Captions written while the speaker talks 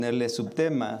Ponerle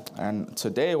subtema. And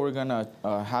today we're going to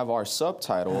have our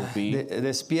subtitle be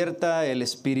Despierta el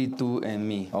espíritu en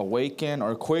mí. Awaken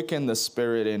or Quicken the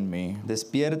Spirit in Me.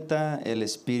 Despierta el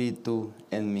espíritu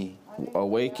en mí.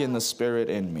 Awaken the Spirit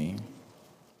in me.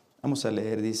 Vamos a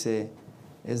leer, dice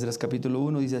Esdras capítulo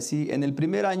 1, dice así: en el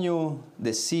primer año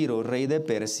de Ciro, rey de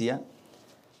Persia,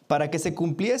 para que se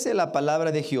cumpliese la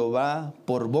palabra de Jehová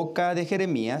por boca de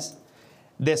Jeremías,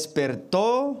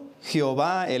 despertó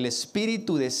Jehová el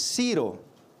espíritu de Ciro,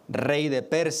 rey de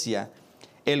Persia,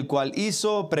 el cual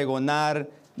hizo pregonar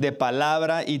de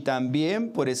palabra y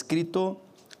también por escrito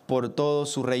por todo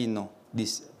su reino.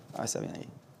 Dice, está bien ahí.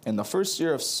 In the first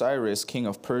year of Cyrus, king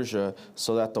of Persia,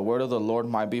 so that the word of the Lord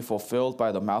might be fulfilled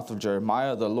by the mouth of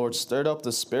Jeremiah, the Lord stirred up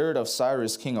the spirit of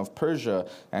Cyrus, king of Persia,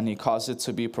 and he caused it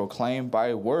to be proclaimed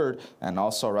by word and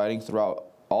also writing throughout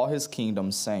all his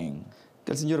kingdom, saying.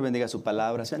 Que el Señor bendiga su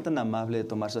palabra. Sean tan amables de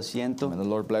tomar su asiento. May the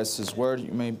Lord bless his word.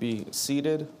 You may be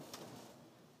seated.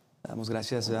 Damos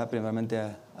gracias primeramente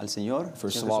al Señor,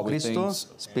 First Señor of all, we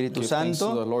Jesucristo, Espíritu give thanks to the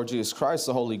Santo, Lord Jesus Christ,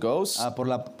 the Holy Ghost, por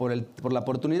la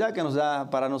oportunidad que nos da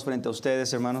pararnos frente a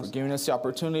ustedes, for hermanos. giving us the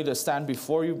opportunity to stand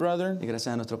before you, brethren. Y gracias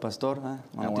a nuestro pastor,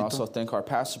 And we also thank our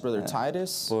pastor, Brother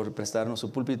Titus, por prestarnos su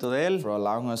púlpito de él. for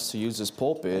allowing us to use his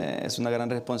pulpit. Es una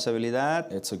gran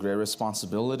responsabilidad. It's a great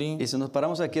responsibility. Y si nos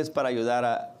paramos aquí es para ayudar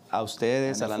a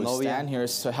ustedes, a And la if we novia. stand here,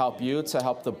 it's to help you, to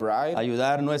help the bride.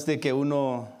 Ayudar no es de que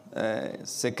uno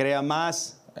se crea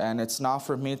más And it's not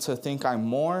for me to think I'm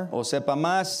more o sepa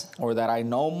más. or that I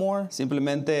know more,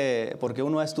 Simplemente porque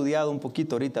uno ha estudiado un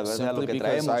poquito ahorita, ¿verdad? Lo simply que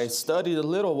because I traemos. studied a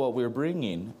little what we're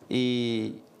bringing.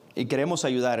 Y queremos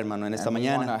ayudar, hermano, en esta And we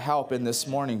want to mañana. help in this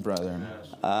morning, brethren.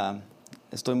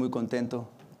 Estoy muy contento.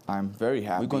 I'm very Muy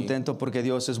happy. contento porque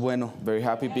Dios es bueno. Very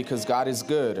happy because God is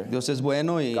good. Dios es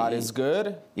bueno y God is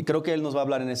good. creo que Él nos va a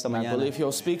hablar en esta I mañana. believe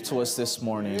He'll speak to us this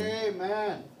morning.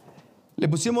 Le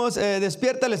pusimos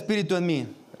Despierta el Espíritu en mí.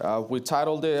 We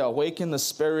titled it Awaken the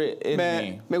Spirit in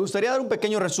Me. Me gustaría dar un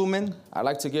pequeño resumen I'd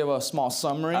like to give a small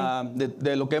summary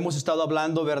de lo que hemos estado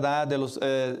hablando, ¿verdad?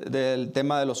 Del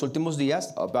tema de los últimos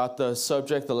días. about the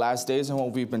subject, the last days, and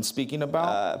what we've been speaking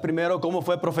about. Primero, cómo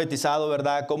fue profetizado,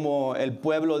 ¿verdad? Cómo el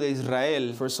pueblo de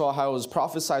Israel First of all, how it was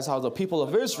prophesied how the people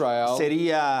of Israel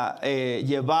sería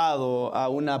llevado a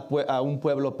un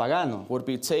pueblo pagano. would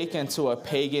be taken to a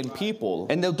pagan people.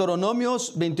 En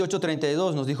Deuteronomios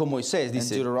 28:32 nos dijo Moisés, In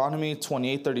dice: Deuteronomy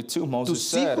 28:32, Moses tus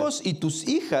said, hijos y tus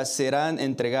hijas serán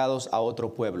entregados a otro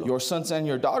pueblo. your sons and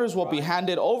your daughters will be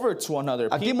handed over to another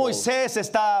Aquí people. Moisés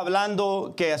está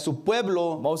hablando que a su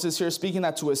pueblo Moses here speaking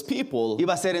that to his people,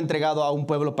 iba a ser entregado a un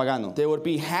pueblo pagano. they would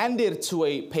be handed to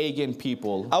a pagan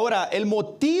people. Ahora, el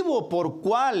motivo por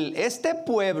cual este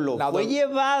pueblo Now, fue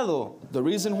llevado The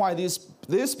reason why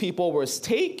this people was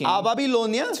taken a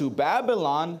Babilonia to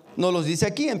Babylon, nos los dice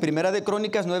aquí en Primera de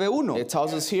Crónicas 9:1. it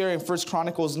tells us here in 1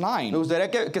 Chronicles Me 9.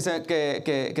 gustaría que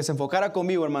se enfocara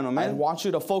conmigo, hermano, I amén, want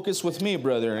you to focus with me,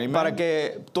 brother. Amen. para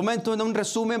que tomen un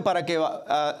resumen para que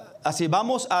así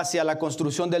vamos hacia la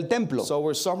construcción del templo. So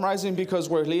we're summarizing because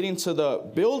we're leading to the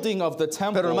building of the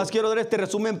temple. Pero nomás quiero dar este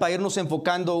resumen para irnos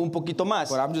enfocando un poquito más.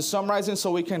 But I'm just summarizing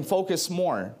so we can focus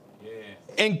more.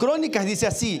 En Crónicas dice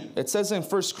así: It says in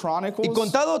 1 Chronicles, y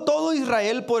contado todo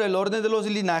Israel por el orden de los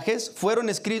linajes, fueron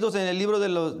escritos en el libro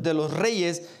de los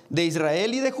reyes de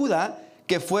Israel y de Judá,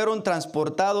 que fueron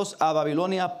transportados a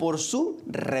Babilonia por su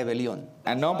rebelión.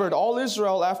 and numbered all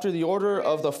Israel after the order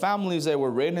of the families they were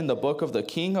written in the book of the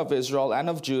king of Israel and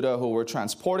of Judah, who were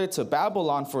transported to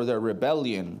Babylon for their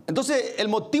rebellion. Entonces, el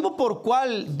motivo por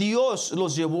cual Dios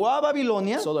los llevó a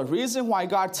Babilonia So the reason why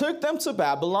God took them to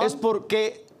Babylon es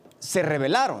porque se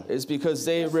rebelaron, is because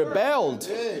they rebelled,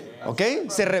 ¿ok?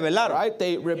 Se rebelaron. right?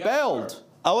 They rebelled.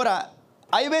 Ahora,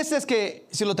 hay veces que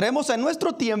si lo traemos a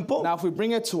nuestro tiempo, Now, if we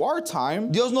bring it to our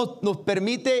time, Dios nos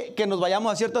permite que nos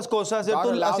vayamos a ciertas cosas, a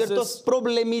allows ciertos us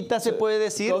problemitas, se puede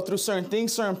decir, go through certain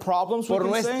things, certain problems, we por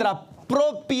can say, nuestra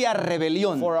propia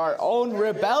rebelión. for our own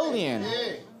rebellion.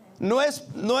 No es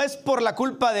por la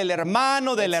culpa del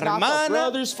hermano, de la It's not the hermana.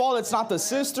 brother's fault. It's not the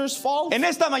sister's fault. En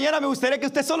esta mañana me gustaría que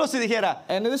usted solo se dijera: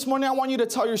 And this morning, I want you to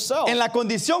tell yourself, en la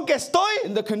condición que estoy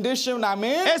in the condition I'm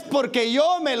in, es porque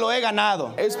yo me lo he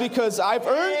ganado. it's because I've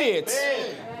earned it.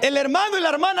 El hermano y la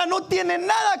hermana no tienen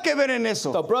nada que ver en The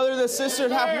eso. brother and the sister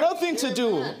have nothing to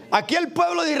do. Aquí el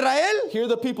pueblo de Israel, Here,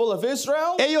 the people of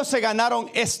Israel, ellos se ganaron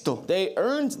esto. they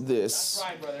earned this.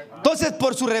 Entonces,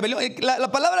 por su rebelión,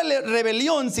 la palabra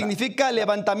rebelión significa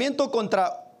levantamiento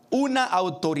contra una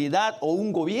autoridad o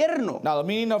un gobierno. Now, the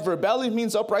meaning of rebellion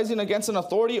means uprising against an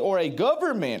authority or a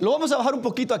government. Lo vamos a bajar un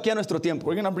poquito aquí a nuestro tiempo.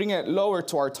 We're going to bring it lower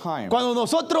to our time. Cuando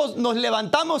nosotros nos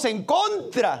levantamos en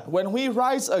contra When we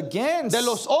rise against de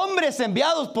los hombres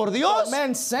enviados por Dios,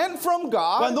 men sent from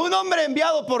God, cuando un hombre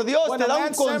enviado por Dios when te a da man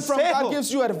un sent from God consejo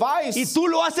gives you advice, y tú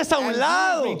lo haces a un and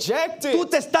lado, you reject it, tú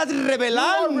te estás you are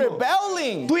rebelando.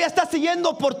 rebelling. Tú ya estás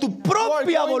siguiendo por tu You are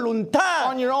propia going voluntad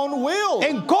on your own will.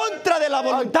 en contra de la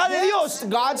voluntad de Against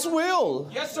Dios. God's will.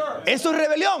 Eso es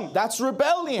rebelión. That's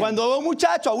rebellion. Cuando un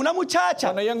muchacho, a una muchacha,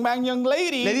 When a young man, young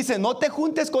lady le dice, no te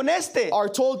juntes con este, are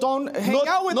told don't hang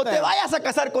out with no te them, vayas a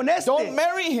casar con este, don't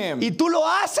marry him, y tú lo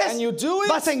haces, and you do it,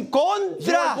 vas en you are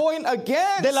contra going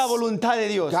against de la voluntad de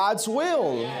Dios. God's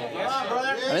will.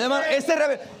 Hermano,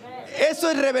 eso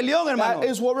es rebelión, hermano. That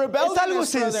is what rebellion Es algo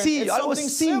is, brethren. sencillo, It's algo something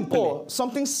simple. simple.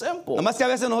 Something simple. Nomás que a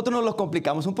veces nosotros nos lo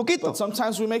complicamos un poquito. But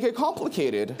sometimes we make it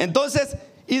complicated. Entonces,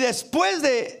 y después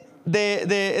de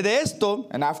esto,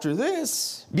 And after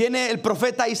this, viene el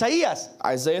profeta Isaías.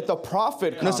 Isaiah the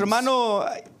prophet comes. Nuestro hermano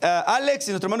Alex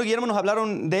y nuestro hermano Guillermo nos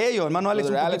hablaron de ello. Hermano Alex,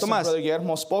 un Brother Alex poquito and más. Brother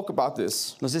Guillermo spoke about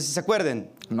this. No sé si se acuerden.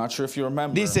 I'm not sure if you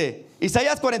remember. Dice,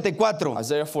 Isaías 44.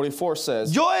 Isaiah 44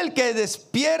 says, Yo el que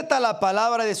despierta la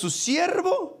palabra de su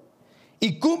siervo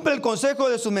y cumple el consejo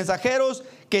de sus mensajeros,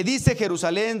 que dice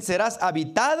Jerusalén serás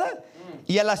habitada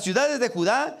y a las ciudades de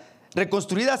Judá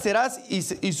reconstruidas serás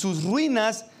y sus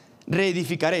ruinas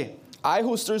reedificaré. I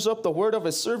who stirs up the word of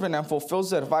his servant and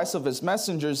fulfills the advice of his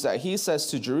messengers, that he says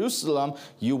to Jerusalem,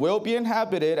 you will be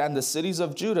inhabited, and the cities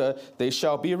of Judah, they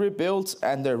shall be rebuilt,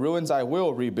 and their ruins I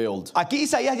will rebuild. Aquí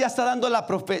Isaías ya está dando la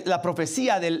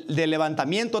profecía del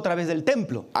levantamiento a través del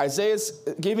templo. Isaiah is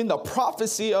giving the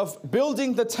prophecy of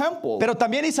building the temple. Pero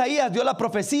también Isaías dio la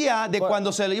profecía de cuando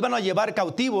se le iban a llevar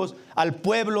cautivos al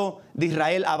pueblo de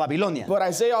Israel a Babilonia. But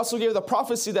Isaiah also gave the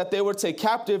prophecy that they would take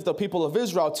captive the people of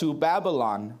Israel to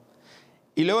Babylon.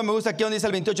 Y luego me gusta aquí donde dice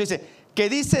el 28, dice, que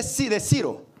dice de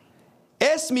Ciro,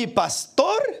 es mi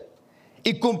pastor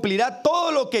y cumplirá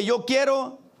todo lo que yo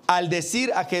quiero al decir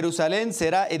a Jerusalén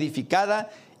será edificada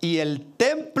y el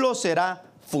templo será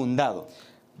fundado.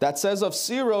 That says of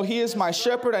Ciro, he is my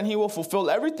shepherd and he will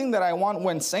fulfill everything that I want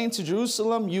when saying to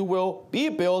Jerusalem, you will be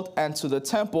built, and to the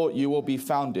temple you will be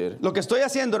founded. Lo que estoy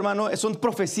haciendo, hermano, son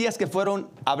profecías que fueron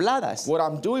habladas. What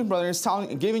I'm doing, brother, is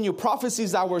giving you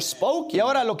prophecies that were spoken. Y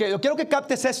ahora lo que yo quiero que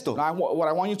captes esto. Now, what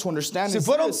I want you to understand Si is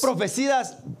fueron this.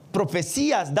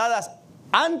 profecías dadas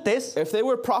antes, If they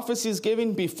were prophecies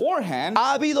given beforehand,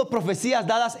 ha habido profecías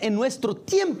dadas en nuestro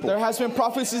tiempo there has been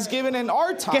prophecies given in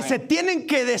our time que se tienen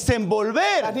que that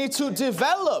desenvolver. need to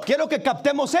develop. Quiero que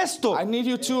captemos esto. I need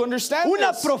you to understand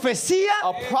Una this. profecía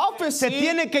A se prophecy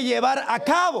tiene que llevar a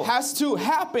cabo. has to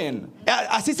happen.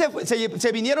 Así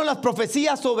se vinieron las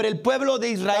profecías sobre el pueblo de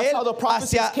That's Israel how the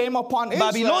prophecies hacia came upon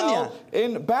Babilonia.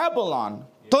 Israel in Babylon.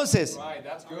 Entonces, Right,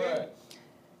 that's good.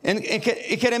 en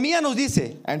Jeremías nos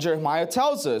dice, And Jeremiah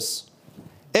tells us,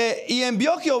 y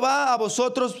envió Jehová a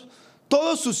vosotros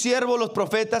todos sus siervos los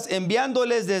profetas,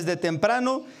 enviándoles desde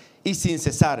temprano y sin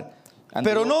cesar. And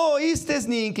Pero the no oísteis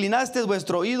ni inclinasteis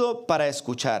vuestro oído para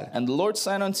escuchar. and the Lord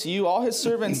sent unto you all his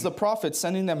servants the prophets,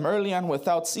 sending them early and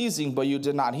without ceasing, but you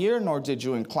did not hear, nor did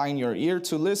you incline your ear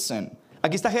to listen.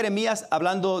 Aquí está Jeremías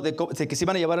hablando de que se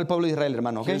iban a llevar al pueblo de Israel,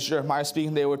 hermano. ¿ok? Here's Jeremiah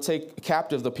speaking, they would take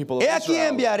captive the people of He aquí Israel.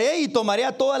 enviaré y tomaré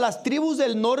a todas las tribus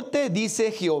del norte,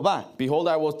 dice Jehová. Behold,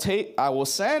 I will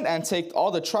send and take all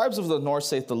the tribes of the north,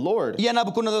 saith the Lord. Y a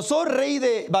Nabucodonosor, rey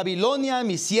de Babilonia,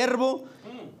 mi siervo,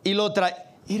 y lo trae.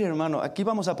 Mire, hermano, aquí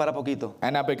vamos a parar poquito.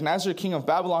 And Nebuchadnezzar, king of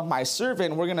Babylon, my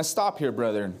servant. We're going to stop here,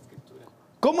 brethren.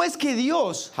 ¿Cómo es que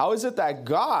Dios How is it that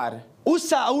God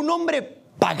usa a un hombre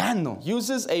pagano?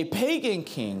 uses a pagan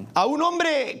king, A un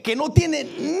hombre que no tiene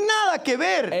nada que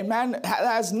ver a man that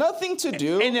has nothing to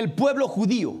do en el pueblo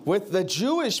judío. with the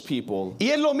Jewish people?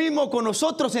 Y es lo mismo con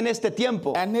nosotros en este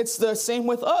tiempo. And it's the same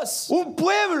with us. Un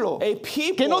pueblo A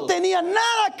que no people tenía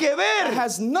nada que that ver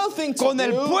has nothing to con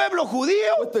el do pueblo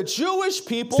judío, with the Jewish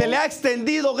people se le ha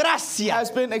extendido gracia.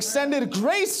 has been extended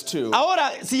grace to.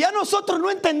 Ahora, si ya nosotros no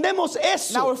entendemos Now,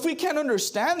 eso, if we can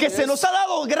understand que this, se nos ha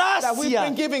dado that we've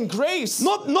been gracia, given grace,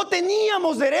 no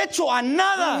teníamos derecho a we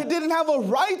nada, didn't have a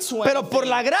right to pero anything. por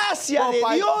la gracia But de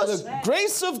by Dios the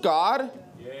grace of God,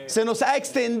 se nos ha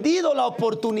extendido la the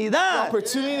oportunidad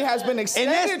opportunity has been en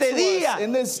extended este to día. us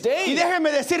in this Y day. déjeme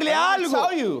decirle And let me algo,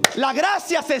 tell you, la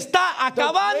gracia se está the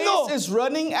acabando. grace is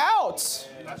running out.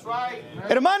 That's right.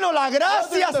 Hermano, la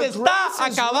gracia Brother, se the está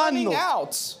grace is running acabando.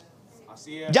 out.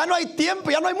 Así es. Ya no hay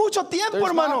tiempo, ya no hay mucho tiempo, There's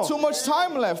hermano. not too much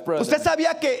time left, brother. ¿Usted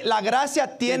sabía que la gracia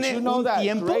Did tiene you know un that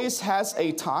tiempo? grace has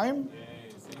a time?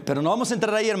 Pero no vamos a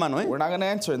entrar ahí, hermano, ¿eh? We're not going to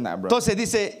enter in that, brother. Entonces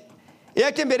dice, he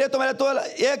aquí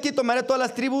tomaré todas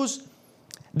las tribus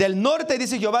del norte,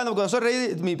 dice Jehová, Nabucodonosor, rey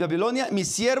de mi Babilonia, mi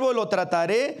siervo lo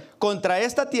trataré contra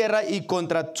esta tierra y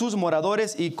contra sus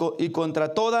moradores y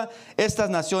contra todas estas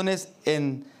naciones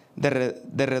en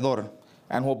derredor.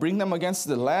 And will bring them against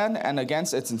the land and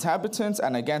against its inhabitants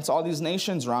and against all these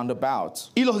nations round about.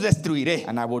 Y los destruiré.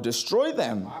 And I will destroy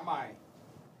them. My mind.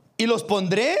 Y los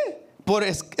pondré por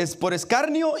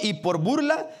escarnio y por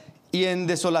burla y en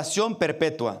desolación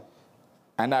perpetua.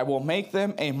 And I will make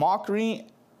them a mockery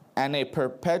and a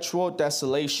perpetual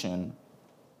desolation.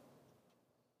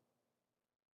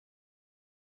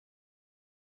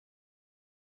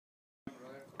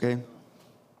 Okay.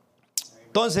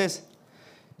 Entonces,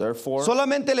 Therefore,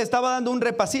 solamente le estaba dando un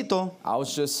repasito I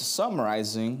was just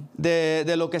summarizing de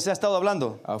lo que se ha estado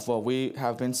hablando. of what we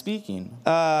have been speaking.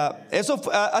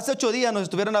 Hace 8 días nos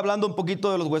estuvieron hablando un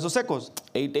poquito de los huesos secos.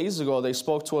 8 days ago, they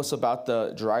spoke to us about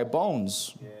the dry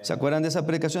bones. ¿Se acuerdan de esa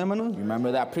predicación, hermanos?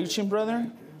 Remember that preaching, brother?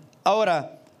 Ahora,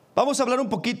 vamos a hablar un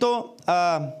poquito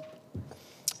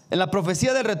en la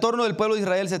profecía del retorno del pueblo de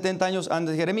Israel 70 años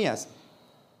antes de Jeremías.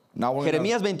 Now we're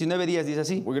Jeremías 29:10 dice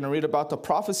así. going to read about the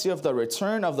prophecy of the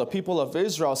return of the people of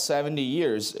Israel 70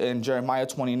 years in Jeremiah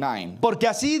 29. Porque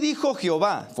así dijo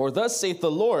Jehová, For thus saith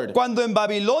the Lord, cuando en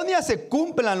Babilonia se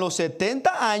cumplan los 70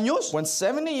 años, when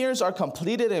 70 years are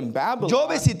completed in yo Babylon,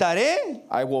 visitaré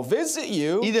I will visit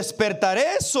you y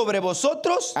despertaré sobre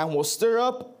vosotros and will stir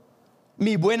up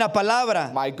mi buena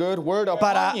palabra my good word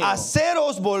para upon you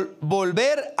haceros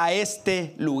volver a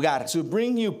este lugar. to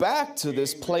bring you back to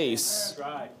this place.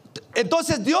 Right.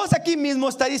 Entonces Dios aquí mismo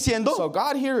está diciendo So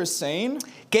God here is saying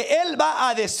que Él va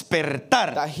a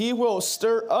despertar that he will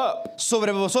stir up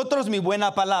sobre vosotros mi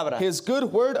buena palabra. his good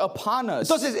word upon us.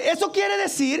 Entonces, eso quiere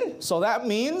decir So that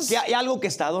means que hay algo que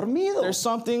está dormido. there's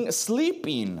something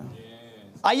sleeping.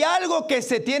 Hay algo que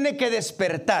se tiene que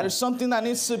despertar. There's something that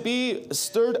needs to be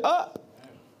stirred up.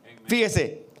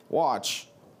 Fíjese, Watch.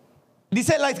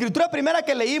 dice la escritura primera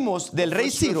que leímos del rey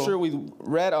First scripture Ciro. we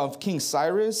read of King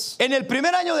Cyrus. En el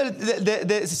primer año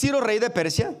de Ciro, rey de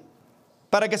Persia,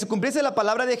 para que se cumpliese la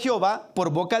palabra de Jehová por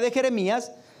boca de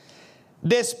Jeremías,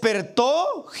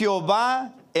 despertó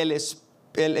Jehová el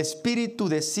espíritu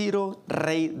de Ciro,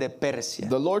 rey de Persia.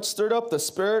 The Lord stirred up the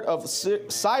spirit of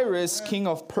Cyrus, king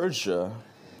of Persia.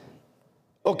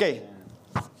 Ok,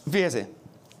 fíjese.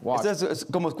 Watch. Esta es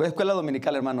como escuela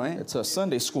dominical, hermano. It's a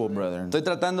Sunday school, brethren. Estoy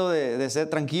tratando de ser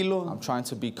tranquilo, I'm trying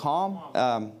to be calm.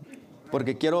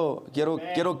 porque quiero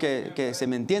que se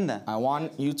me entienda. I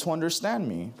want you to understand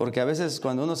me. Porque a veces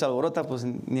cuando uno se alborota, pues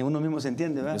ni uno mismo se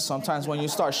entiende, ¿verdad? Sometimes when you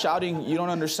start shouting, you don't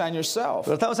understand yourself.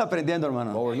 Pero estamos aprendiendo, But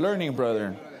hermano. we're learning,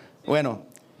 brethren. Bueno,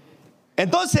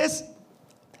 entonces,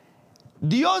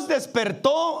 Dios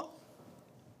despertó,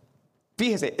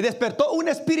 fíjese, despertó un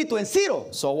espíritu en Ciro.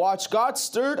 So watch, God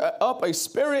stirred up a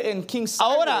spirit in King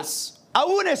Ahora, Cyrus. a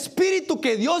un espíritu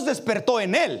que Dios despertó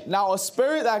en él. Now a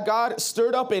spirit that God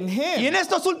stirred up in Y him. en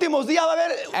estos últimos días va a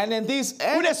haber And in these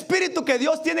un espíritu que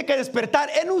Dios tiene que despertar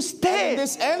en in usted.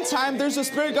 this end time, there's a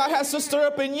spirit God has to stir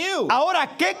up in you. Ahora,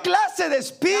 ¿qué clase de Now,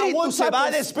 espíritu what se type va a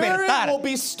of spirit will despertar?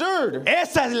 be stirred?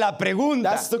 Esa es la pregunta.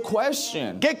 That's the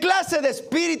question. ¿Qué clase de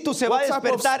espíritu se va What a type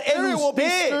of despertar en spirit will be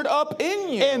stirred usted? up in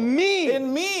you? En mí.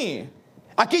 In me.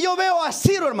 Aquí yo veo a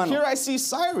Ciro, hermano. Here I see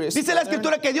Cyrus. Dice la brethren.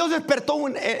 escritura que Dios despertó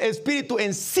un espíritu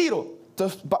en Ciro.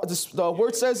 The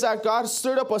word says that God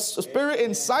stirred up a spirit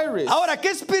in Cyrus. Ahora,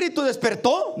 ¿qué espíritu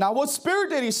despertó? Now, what spirit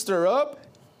did he stir up?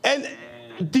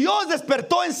 Dios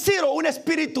despertó en Ciro un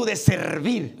espíritu de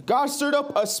servir. God stirred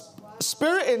up a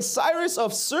spirit in Cyrus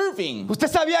of serving. ¿Usted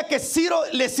sabía que Ciro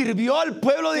le sirvió al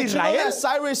pueblo de Did you know Israel? that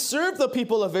Cyrus served the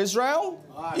people of Israel?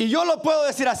 Y yo lo puedo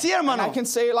decir así, I hermano. can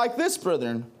say it like this,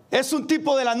 brethren. Es un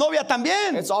tipo de la novia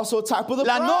también. It's also a type of the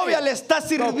La bride. novia le está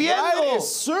The bride sirviendo.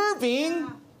 is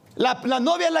serving. La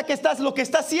novia es la que está, lo que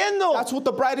está haciendo. That's what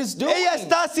the bride is doing. Ella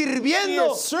está sirviendo.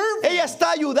 She is serving. Ella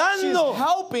está She's ayudando.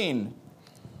 helping.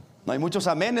 No hay muchos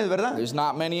amenes, ¿verdad? There's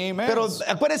not many amens. Pero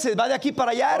acuérdense, va de aquí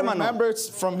para allá, hermano. Remember, it's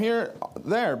from here,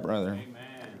 there, brother.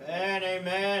 Amen.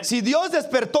 Amen. Si Dios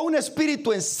despertó un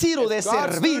espíritu en Ciro de God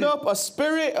stirred servir, up a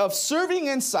spirit of serving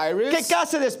in Cyrus. ¿qué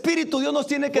clase de espíritu Dios nos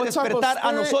tiene que What type of despertar a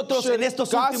spirit nosotros should en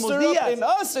estos God últimos stir up in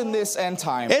días? us in this end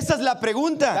time? Esa es la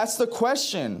pregunta. That's the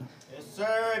question. Yes,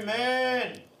 sir.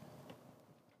 Amen.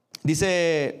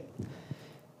 Dice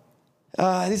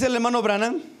el hermano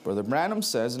Branham, Brother Branham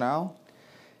says now,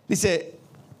 dice,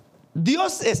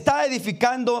 Dios está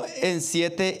edificando en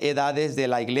 7 edades de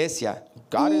la iglesia.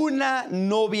 God is- una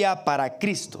novia para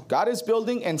Cristo. God is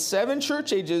building in 7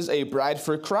 church ages a bride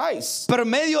for Christ. Por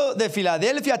medio de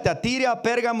Filadelfia, Teatira,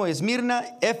 Pérgamo, Esmirna,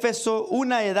 Éfeso,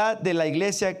 una edad de la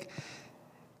iglesia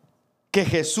que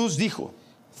Jesús dijo.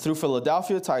 Through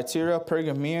Philadelphia, Thyatira,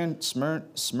 Pergamon,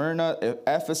 Smyrna,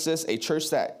 Ephesus, a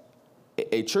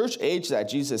church age that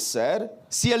Jesus said,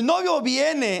 Si el novio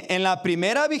viene en la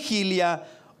primera vigilia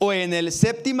o en el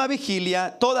séptima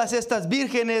vigilia, todas estas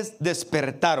vírgenes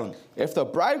despertaron. if the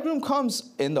bridegroom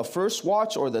comes in the first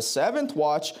watch or the 7th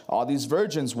watch, all these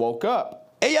virgins woke up.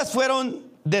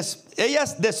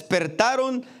 Ellas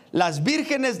despertaron, las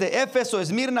vírgenes de Éfeso,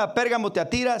 Esmirna, Pérgamo,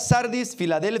 Teatira, Sardis,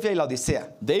 Filadelfia y Laodicea.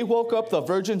 They woke up the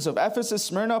virgins of Ephesus,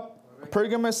 Smyrna,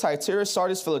 Pergamos, Thyatira,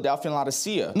 Sardis, Philadelphia, and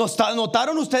Laodicea.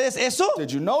 ¿Notaron ustedes eso?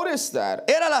 Did you notice that?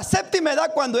 Era la séptima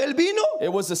edad cuando él vino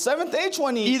It was the 7th age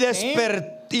when he y came.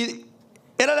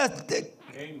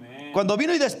 cuando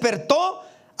vino y despertó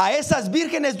a esas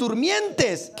vírgenes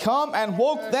durmientes. Come and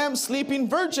woke them sleeping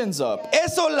virgins up.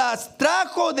 Eso las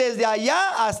trajo desde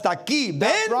allá hasta aquí.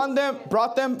 That ¿Ven?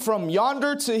 brought them from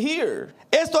yonder to here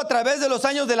Esto a través de los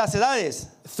años de las edades.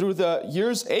 through the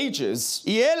years, ages.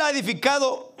 Y él ha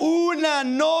edificado una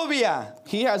novia.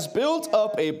 He has built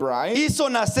up a bride, Hizo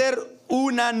nacer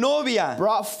una novia.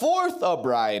 brought forth a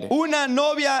bride, Una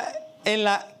novia en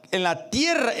la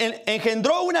tierra.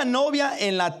 Engendró una novia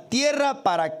en la tierra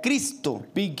para Cristo.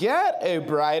 begat a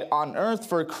bride on earth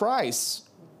for Christ.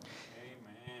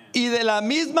 Y de la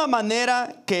misma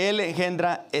manera que él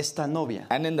engendra esta novia.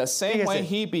 And in the same way, Fíjese.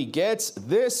 he begets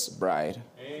this bride.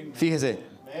 Fíjese.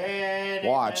 Amen.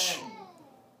 Watch.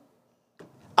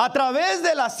 A través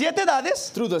de las 7 edades.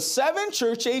 Through the 7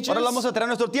 church ages, Ahora lo vamos a traer a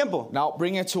nuestro tiempo. now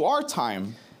bring it to our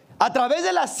time. A través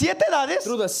de las 7 edades,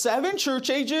 Through the 7 church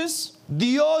ages,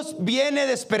 Dios viene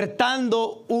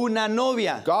despertando una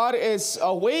novia. God is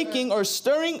awaking or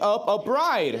stirring up a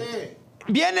bride.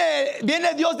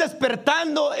 Viene Dios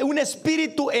despertando un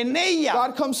espíritu en ella.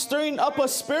 God comes stirring up a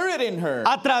spirit in her.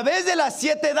 A través de las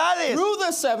 7 edades, Through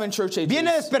the 7 church ages,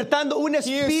 viene despertando un he is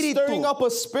stirring espíritu up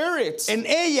a spirit en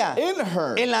ella, in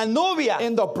her. en la novia.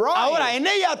 In the bride. Ahora, en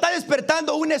ella está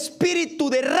despertando un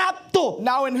espíritu de rapto.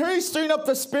 Now in her, he's stirring up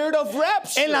the spirit of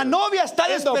rapture. En la novia está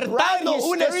In the bride, despertando he's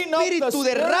un stirring up the espíritu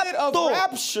de spirit of rapto.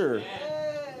 rapture.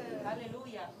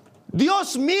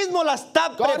 Dios mismo la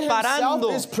está God himself preparando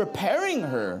is preparing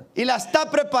her y la está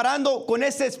preparando con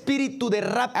ese espíritu de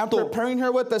and rapto. preparing her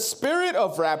with the spirit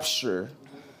of rapture.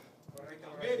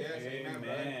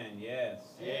 Amen. Yes.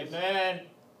 Amen.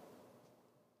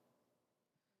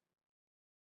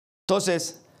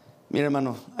 Entonces, mire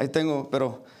hermano, ahí tengo,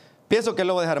 pero pienso que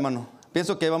lo voy a dejar, hermano.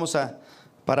 Pienso que vamos a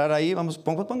parar ahí.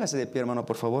 Póngase de pie, hermano,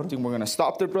 por favor. I think we're going to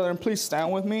stop there, brother, and please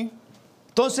stand with me.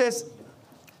 Entonces,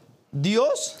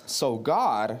 Dios So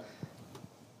God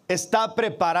está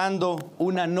preparando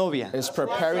una novia. is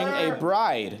preparing a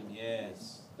bride.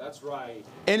 Yes. That's right.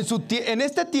 En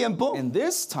este tiempo, In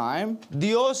this time,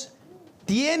 Dios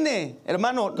tiene,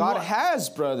 hermano, God no, has,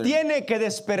 brother. tiene que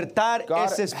despertar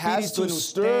God ese has espíritu to en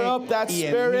stir up that usted y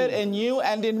en spirit mí. in you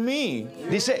and in me.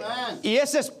 Dice, y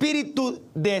ese espíritu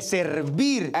de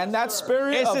servir, And that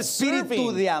spirit ese of espíritu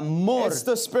serving, de amor. it's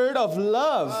the spirit of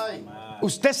love.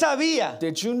 Usted sabía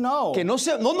Did you know que no nos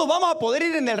vamos a poder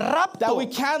ir en el that rapto we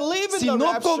can't live in si the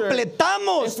no rapture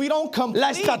completamos if we don't complete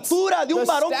la estatura de un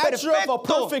the varón stature of a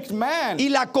perfecto? perfect man? Y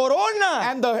la corona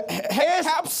And the es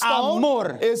capstone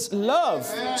amor. is love.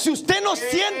 Si usted no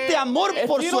siente amor If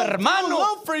por you su don't feel hermano,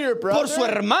 love for your brother, por su for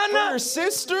hermana, your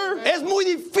sister, es muy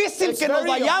difícil it's que nos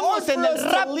very vayamos hard en for el us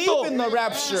to leave rapto. in the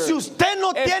rapture. Si usted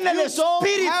no If tiene el you don't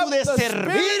espíritu have de the spirit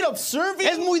servir, of serving,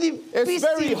 es muy it's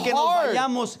very difícil que nos hard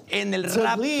vayamos en el to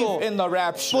rapto. leave in the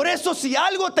rapture. Por eso si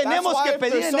algo tenemos why que if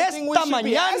pedir there's en something we esta should be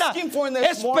mañana asking for in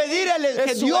this es morning, pedir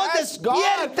que is to Dios ask God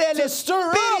despierte el to stir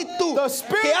up espíritu the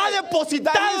spirit que ha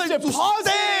depositado that He's en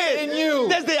deposited usted in you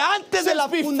desde antes de la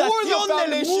since before the fundación del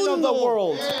foundation of the mundo.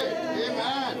 world.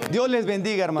 Dios les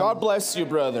bendiga, hermano. God bless you,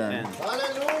 brother.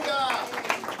 Aleluya.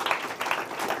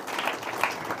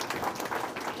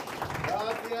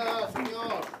 Gracias,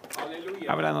 Señor.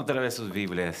 Aleluya. Abran otra vez sus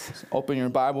Biblias Open your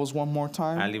Bibles one more al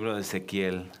time libro de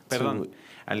Ezequiel, perdón,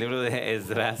 al libro de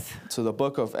Esdras, to the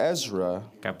book of Ezra,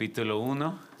 capítulo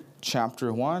 1.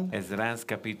 chapter 1. Esdras,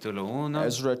 capítulo 1.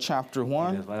 Ezra chapter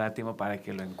 1. Les voy a dar tiempo para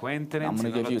que lo encuentren. I'm Si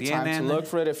going to no give lo you time to tienen, look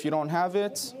for it if you don't have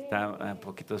it. está un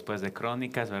poquito después de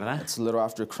Crónicas, ¿verdad? It's a little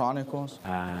after Chronicles.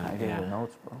 Ah, Get ya. your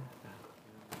notes, bro.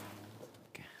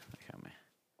 Ok, déjame.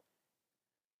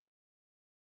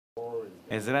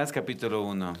 Esdras, capítulo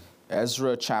 1,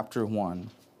 Ezra chapter 1,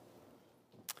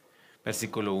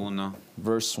 versículo 1.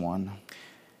 verse 1.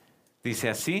 Dice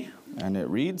así: And it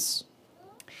reads,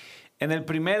 En el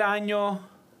primer año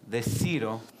de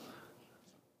Ciro,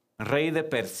 rey de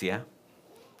Persia.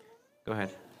 Go ahead.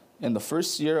 In the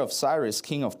first year of Cyrus,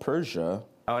 king of Persia.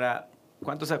 Ahora,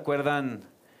 ¿cuántos se acuerdan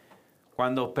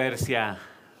cuando Persia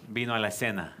vino a la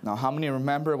escena? Now, how many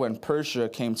remember when Persia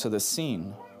came to the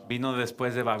scene? Vino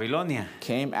después de Babilonia.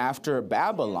 Came after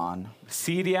Babylon.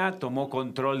 Siria tomó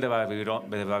control de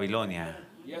Babilonia.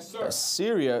 Yes, sir.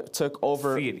 Assyria took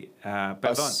over.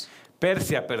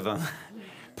 Persia, perdón.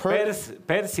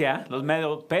 Persia, los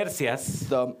medo persias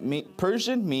The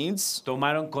Persian Medes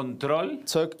tomaron control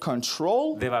took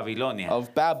control de Babilonia.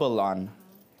 of Babylon.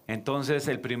 Entonces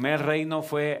el primer reino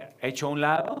fue hecho a un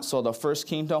lado So the first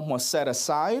kingdom was set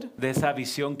aside de esa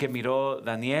visión que miró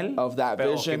Daniel, Of that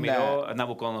pero que vision miró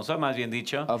Nabucodonosor, más bien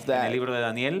dicho, of en that el libro de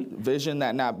Daniel. vision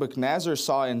that Nebuchadnezzar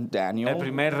saw in El Daniel.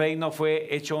 primer reino fue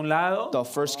hecho a un lado The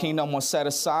first kingdom was set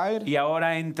aside, y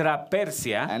ahora entra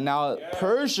Persia. and now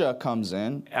Persia comes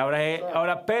in.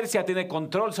 Ahora Persia tiene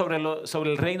control sobre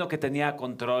el reino que tenía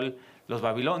control los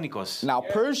babilónicos. Now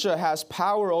Persia has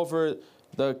power over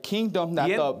the kingdom that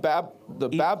Y en- the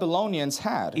Babylonians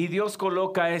had. Y Dios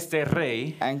coloca a este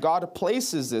rey And God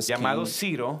places this llamado king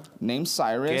Ciro, named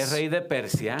que es Cyrus, rey de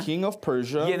Persia. king of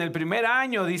Persia. Y en el primer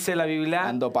año, dice la Biblia,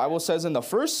 And the Bible says in the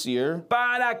first year,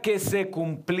 para que se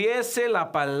cumpliese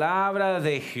la palabra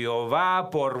de Jehová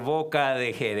por boca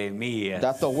de Jeremías.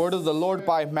 that the word of the Lord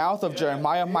by mouth of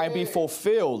Jeremiah might be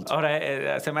fulfilled.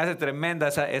 Ahora, se me hace tremenda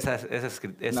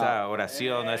esa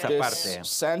oración, esa This parte.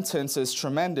 sentence is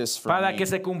tremendous for Para me. que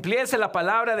se cumpliese la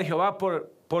palabra de Jehová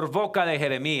por boca de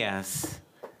Jeremías.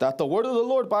 That the word of the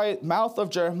Lord by mouth of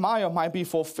Jeremiah might be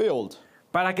fulfilled.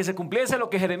 Para que se cumpliese lo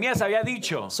que Jeremías había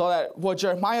dicho. So that what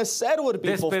Jeremiah said would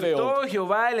be fulfilled. Despertó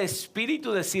Jehová el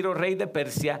espíritu de Ciro, rey de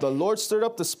Persia, The Lord stirred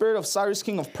up the spirit of Cyrus,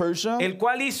 king of Persia, el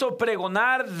cual hizo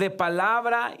pregonar de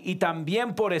palabra y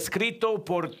también por escrito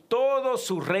por todo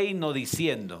su reino,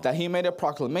 diciendo: that he made a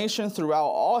proclamation throughout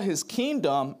all his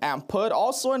kingdom and put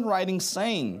also in writing,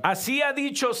 saying, Así ha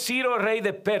dicho Ciro, rey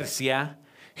de Persia: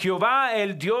 Jehová,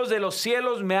 el Dios de los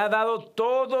cielos, me ha dado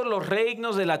todos los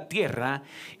reinos de la tierra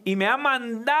y me ha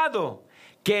mandado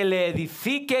que le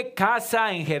edifique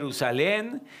casa en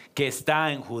Jerusalén, que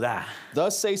está en Judá.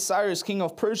 Thus says Cyrus, king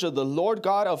of Persia, the Lord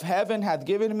God of heaven hath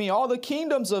given me all the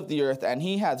kingdoms of the earth, and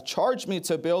he hath charged me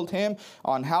to build him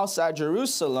an house at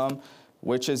Jerusalem,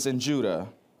 which is in Judah.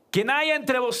 Quien haya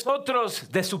entre vosotros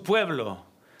de su pueblo,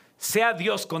 sea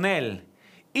Dios con él,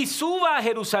 y suba a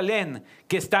Jerusalén,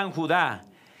 que está en Judá,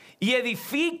 y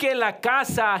edifique la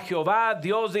casa a Jehová,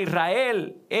 Dios de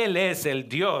Israel. Él es el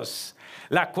Dios,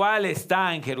 la cual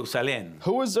está en Jerusalén.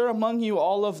 Who is there among you,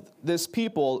 all of this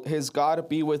people, his God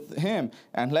be with him,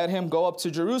 and let him go up to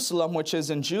Jerusalem, which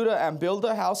is in Judah, and build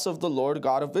the house of the Lord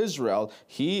God of Israel.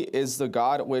 He is the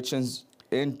God which is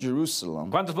in Jerusalem.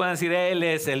 ¿Cuántos pueden decir Él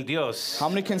es el Dios? How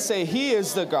many can say he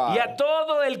is the Y God? a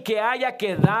todo el que haya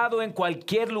quedado en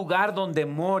cualquier lugar donde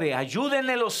more,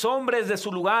 ayúdenle los hombres de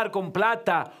su lugar con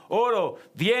plata, oro,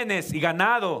 bienes y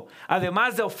ganado,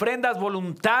 además de ofrendas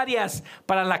voluntarias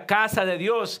para la casa de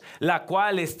Dios, la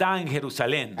cual está en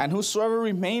Jerusalén. And whosoever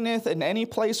remaineth in any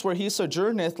place where he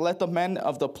sojourneth, let the men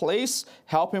of the place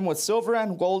help him with silver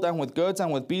and gold and with goods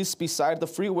and with beasts beside the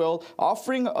freewill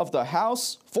offering of the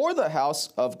house for the house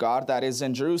of God that is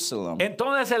in Jerusalem.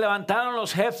 Entonces se levantaron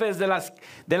los jefes de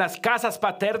las casas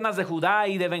paternas de Judá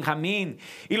y de Benjamín,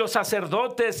 y los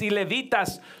sacerdotes y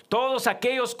levitas, todos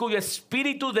aquellos cuyo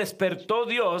espíritu despertó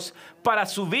Dios para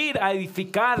subir a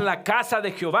edificar la casa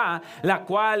de Jehová, la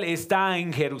cual está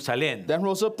en Jerusalén. Then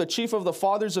rose up the chief of the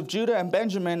fathers of Judah and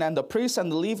Benjamin, and the priests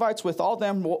and the Levites with all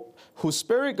them whose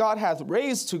spirit God hath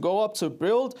raised to go up to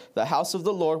build the house of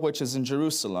the Lord which is in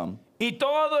Jerusalem. Y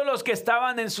todos los que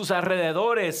estaban en sus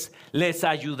alrededores les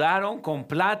ayudaron con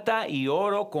plata y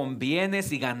oro, con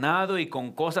bienes y ganado y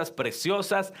con cosas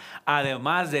preciosas,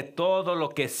 además de todo lo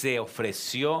que se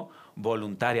ofreció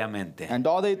voluntariamente. And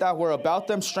all they that were about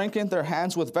them strengthened their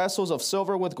hands with vessels of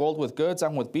silver, with gold, with goods,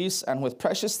 and with beasts, and with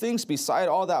precious things, beside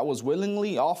all that was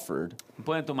willingly offered.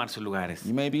 Pueden tomar sus lugares.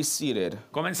 You may be seated.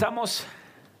 Comenzamos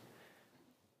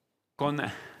con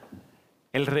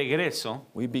el regreso.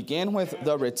 We begin with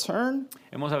the return.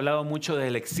 Hemos hablado mucho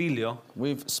del exilio,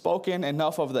 We've spoken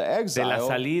enough of the de la exile,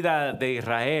 salida de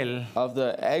Israel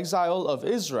of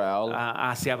Israel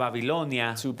hacia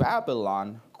Babilonia. to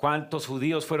Babylon. ¿Cuántos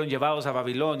judíos fueron llevados a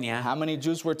Babilonia? How many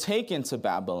Jews were taken to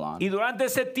Babylon? Y durante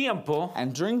ese tiempo,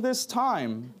 And during this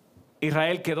time,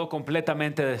 Israel quedó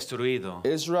completamente destruido.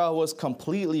 Israel was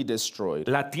completely destroyed.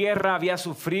 La tierra había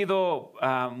sufrido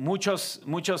muchos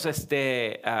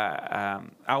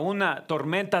aún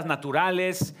tormentas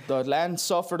naturales, The land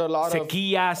suffered a lot of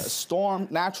sequías.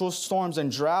 natural storms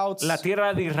and droughts. La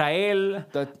tierra de Israel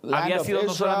The land había of sido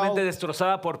no Israel, solamente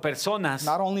destrozada por personas,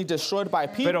 not only destroyed by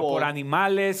people, pero por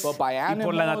animales but by y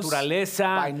por la animals,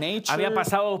 naturaleza. by nature, Había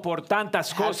pasado por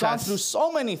tantas had gone through cosas,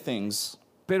 so many things.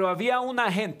 pero había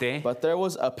una gente But there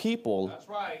was a people That's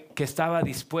right. que estaba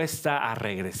dispuesta a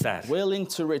regresar. willing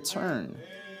to return.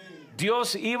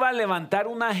 Dios iba a levantar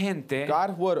una gente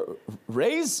God would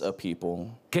raise a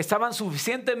people que estaban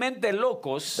suficientemente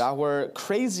locos that were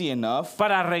crazy enough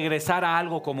para regresar a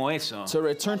algo como eso. to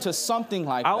return to something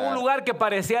like A un that, lugar que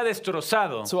parecía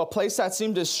destrozado. to a place that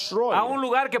seemed destroyed, A un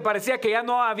lugar que parecía que ya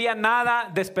no había nada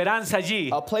de esperanza allí.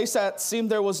 a place that seemed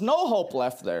there was no hope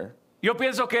left there. Yo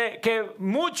pienso que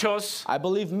muchos I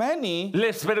believe many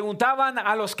les preguntaban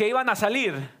a los que iban a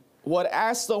salir, would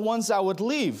ask the ones that would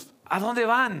leave, ¿a dónde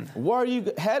van? where are you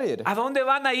headed? ¿A dónde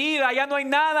van a ir? Allá no hay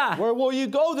nada. Where will you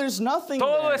go? There's nothing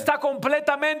Todo there. está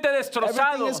completamente Everything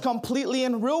destrozado. is completely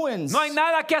in ruins. No hay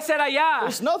nada que hacer allá.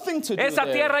 There's nothing to do Esa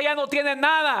there. tierra ya no tiene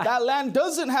nada. That land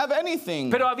doesn't have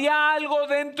anything. Pero había algo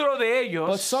dentro de But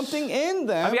ellos. something in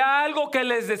them, Había algo que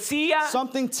les decía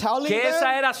something telling que esa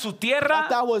them era su tierra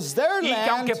that was their y que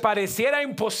aunque land, pareciera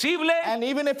imposible, and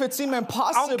even if it seemed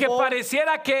aunque impossible,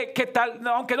 pareciera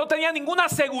aunque no tenía ninguna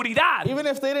seguridad even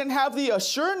if they didn't have the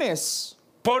assurance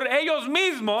por ellos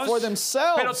mismos, for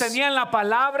themselves, pero tenían la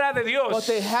palabra de but Dios,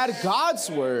 they had God's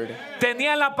word.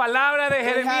 tenían la palabra de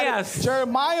They had Jeremías,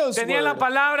 Jeremiah's tenían la word.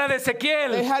 palabra de They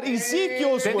Ezequiel, had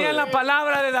Ezekiel's tenían la word.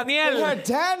 palabra de They Daniel. had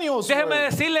Daniel's Déjeme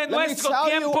word. decirle, en Let me nuestro tell you,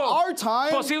 tiempo our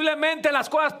time, posiblemente las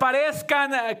cosas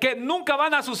parezcan que nunca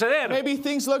van a suceder, maybe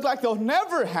things look like they'll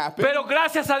never happen, pero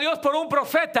gracias a Dios por un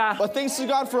profeta, but thanks to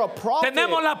God for a prophet,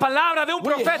 tenemos la palabra de un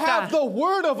we profeta, have the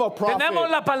word of a tenemos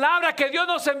prophet. la palabra que Dios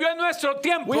nos envió en nuestro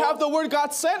tiempo, We have the word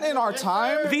God sent in our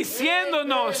time,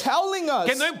 diciéndonos telling us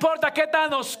que no importa qué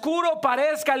tan oscuro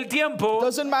parezca el tiempo,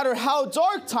 doesn't matter how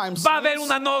dark times va a haber seems,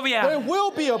 una there novia.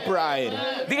 will be a bride.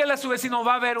 Dígale a su vecino,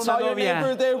 va a haber una Tell your neighbor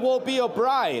novia. there will be a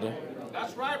bride.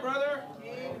 That's right, brother.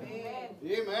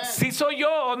 Amen. Si soy yo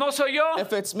o no soy yo,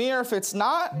 If it's me or if it's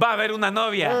not, va a haber una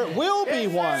novia. there will be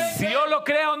one. Si yo lo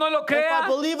crea o no lo If I crea,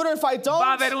 believe it or if I don't,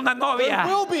 va a haber una there novia.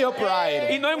 will be a bride.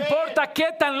 Y no importa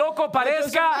qué tan loco It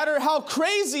doesn't parezca, matter how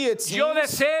crazy it yo seems.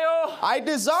 deseo I ser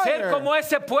desire como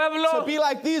ese to pueblo be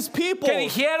like these people que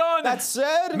dijeron, that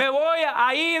said, me voy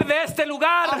a ir de este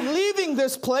lugar I'm leaving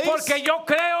this place porque yo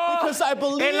creo because I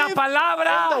believe en la in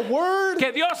palabra the word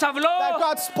que Dios habló that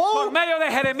God spoke por medio de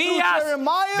Jeremías,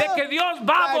 Jeremiah, de que Dios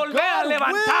va a that volver a God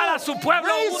levantar a su pueblo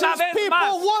raise una his vez people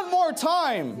más. one more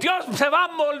time. Dios se va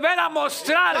a volver a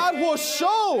mostrar God will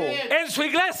show en su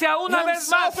iglesia una vez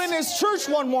himself más. in his church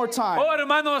one more time. Oh,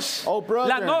 hermanos, Oh, brother,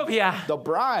 la novia, the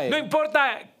bride. no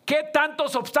importa qué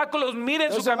tantos obstáculos mire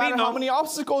en su Doesn't matter how camino, many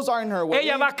obstacles are in her way.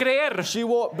 ella va a creer She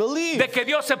will believe de que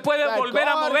Dios se puede that volver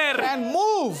a God mover can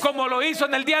move. como lo hizo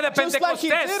en el día de Just like he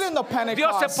Pentecostés. did in the Pentecost.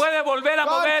 Dios se puede volver a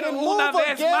God mover can una move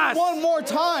vez again más. one more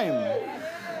time.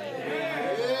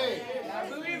 I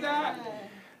believe that.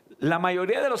 La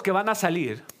mayoría de los que van a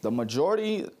salir, The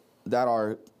majority that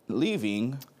are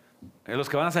leaving los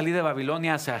que van a salir de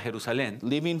Babilonia hacia Jerusalén,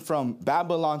 leaving from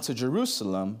Babylon to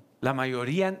Jerusalem, la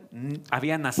mayoría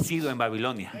habían nacido en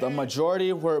Babilonia. the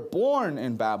majority were born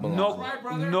in Babylon.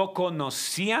 No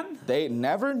conocían They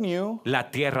never knew la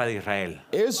tierra de Israel.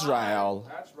 Israel.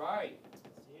 That's right.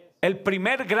 El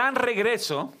primer gran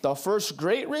regreso, The first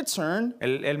great return,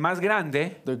 el más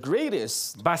grande, the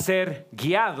greatest, va a ser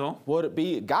guiado would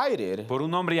be guided por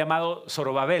un hombre llamado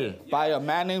Zorobabel, by a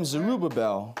man named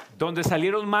Zerubbabel, donde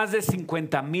salieron más de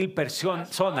 50,000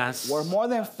 personas, where more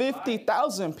than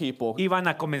 50,000 people iban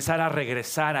a comenzar a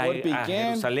regresar a would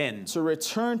begin Jerusalén. to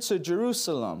return to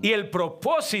Jerusalem. Y el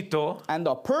propósito And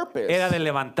the purpose era de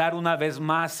levantar una vez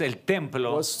más el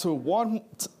templo was to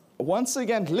once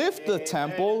again lift the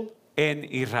temple en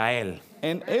Israel.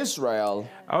 in Israel.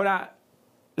 Ahora,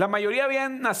 la mayoría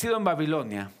habían nacido en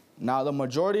Babilonia. Now the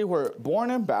majority were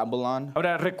born in Babylon.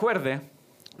 Ahora, recuerde,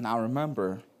 Now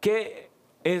remember, ¿qué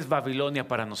es Babilonia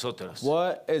para nosotros?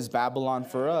 what is Babylon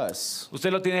for us?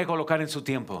 Usted lo tiene que colocar en su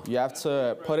tiempo. You have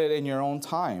to put it in your own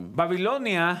time.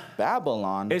 Babilonia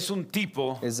Babylon es un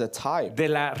tipo is a type de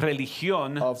la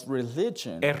religión of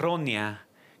religion errónea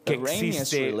que erroneous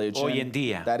existe religion hoy en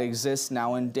día. that exists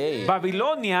now in day.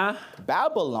 Babilonia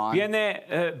Babylon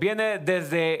viene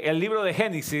desde el libro de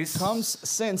Génesis, comes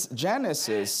since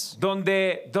Genesis,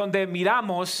 donde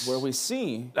miramos where we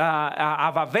see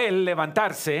a Babel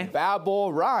levantarse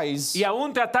Babel rise. y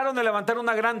aún trataron de levantar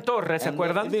una gran torre, ¿se And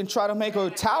acuerdan? they didn't try to make a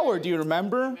tower, do you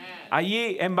remember?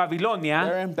 Allí en Babilonia.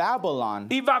 They're in Babylon.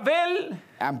 Y Babel,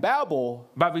 And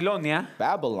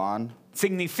Babylon,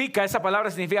 significa, esa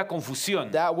palabra significa confusión.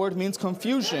 that word means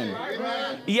confusion.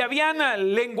 Y habían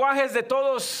lenguajes de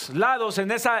todos lados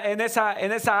en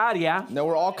esa área, There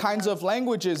were all kinds of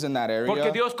languages in that porque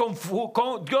area Dios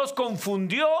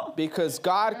confundió because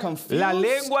God confused la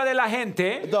lengua de la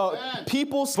gente, the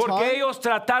people's porque tongue ellos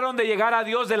trataron de llegar a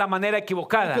Dios de la manera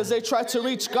equivocada. because they tried to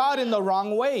reach God in the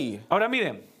wrong way. Ahora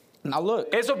miren, Now look,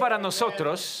 eso para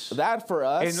nosotros, that for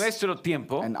en us, nuestro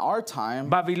tiempo, in our time,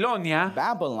 Babilonia,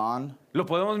 Babylon, lo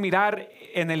podemos mirar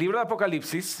en el libro de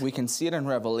Apocalipsis. we can see it in Y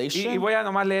Revelation. voy a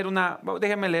nomás leer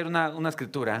déjenme leer una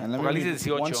escritura, And let me read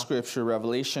Apocalipsis one 18. scripture,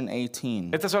 Revelation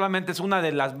 18. Esta solamente es una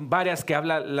de las varias que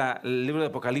habla el libro de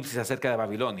Apocalipsis acerca de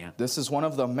Babilonia. This is one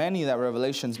of the many that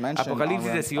Revelations mention on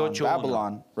Apocalipsis 18:1.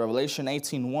 Babylon. Revelation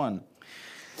 18:1.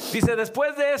 Dice,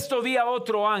 después de esto vi a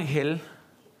otro ángel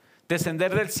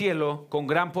descender del cielo con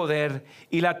gran poder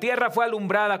y la tierra fue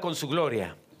alumbrada con su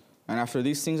gloria. And after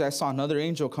these things I saw another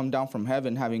angel come down from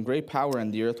heaven, having great power,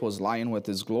 and the earth was lion with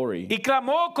his glory. Y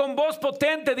clamó con voz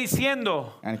potente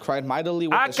diciendo, And cried mightily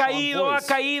with a strong ha voice,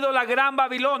 caído la gran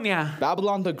Babilonia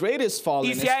Babylon the great is fallen,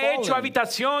 y is se ha hecho fallen,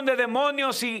 habitación de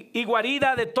demonios y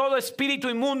guarida de todo espíritu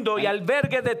inmundo y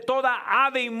albergue de toda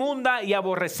ave inmunda y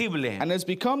aborrecible. and has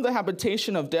become the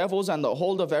habitation of devils and the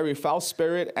hold of every foul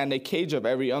spirit and a cage of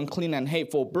every unclean and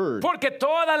hateful bird. Porque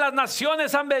todas las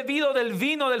naciones han bebido del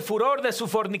vino del furor de su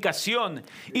fornicación,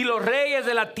 y los reyes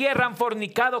de la tierra han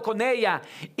fornicado con ella,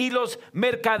 y los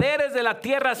mercaderes de la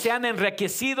tierra se han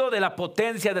enriquecido de la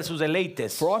potencia de sus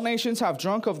deleites. For all nations have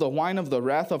drunk of the wine of the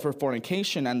wrath of her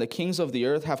fornication, and the kings of the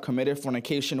earth have committed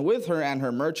fornication with her, and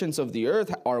her merchants of the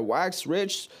earth are waxed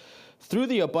rich through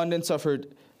the abundance of her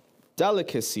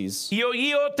delicacies. Y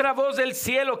oí otra voz del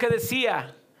cielo que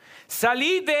decía,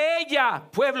 salid de ella,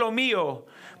 pueblo mío,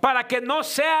 para que no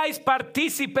seáis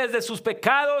partícipes de sus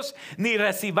pecados, ni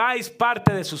recibáis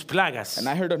parte de sus plagas. And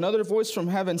I heard another voice from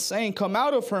heaven saying, come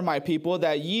out of her, my people,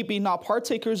 that ye be not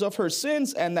partakers of her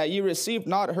sins, and that ye receive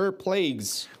not her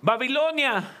plagues.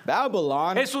 Babilonia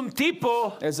Babylon es un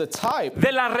tipo is a type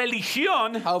de la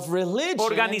religión of religion,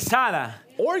 organizada.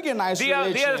 organized Diga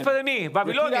religion. después de mí, Repeat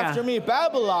Babilonia after me.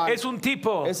 Babylon es un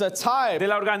tipo is a type de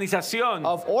la organización,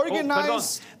 of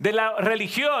organized- de la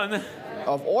religión.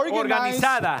 of organized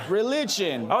organizada.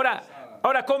 religion.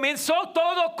 Ahora comenzó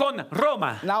todo con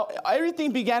Roma. Now,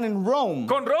 everything began in Rome.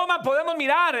 Con Roma podemos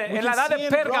mirar We en la can edad see de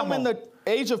in Rome in Pérgamo. the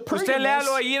age of Usted Pergamus.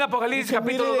 léalo ahí en Apocalipsis You can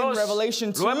read capítulo it in 2.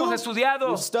 Revelation 2. Lo hemos estudiado.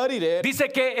 We've studied it. Dice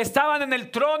que estaban en el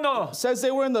trono, It says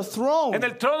they were in the throne, en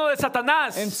el trono de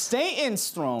Satanás. in Satan's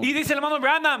throne. Y dice el hermano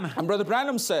Branham, And Brother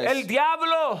Branham says, el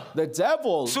diablo, the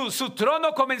devil, su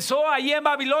trono comenzó allí en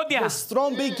Babilonia. his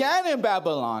throne began in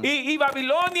Babylon. Y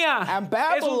Babilonia And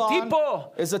es un Babylon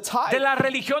tipo is a type de la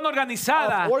religión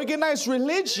organizada. of organized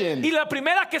religion. Y la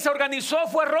primera que se organizó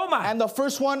fue Roma. And the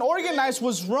first one organized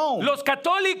was Rome. Los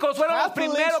católicos fueron los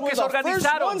Catholics primeros were que se the first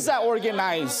organizaron. ones that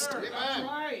organized.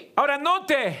 Ahora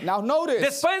note, Now notice,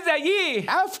 después de allí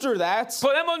after that,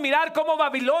 podemos mirar cómo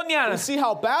Babilonia we see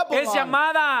how Babylon es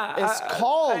llamada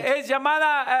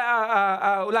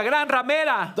la gran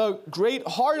ramera. the great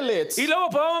harlot. Y luego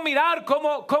podemos mirar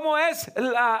cómo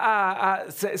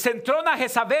se entrona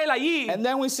Jezabel allí. And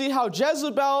then we see how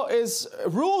Jezebel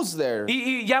rules there.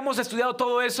 Y ya hemos estudiado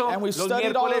todo eso And we los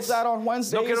studied all of miércoles. that on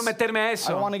Wednesdays. No quiero meterme a I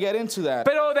eso. don't want to get into that.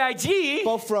 Pero de allí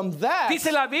But from that,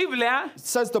 dice la Biblia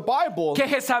says the Bible, que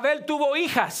Jezabel tuvo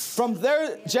hijas. from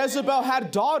there Jezebel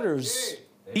had daughters.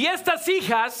 Y estas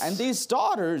hijas And these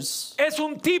daughters es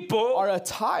un tipo are a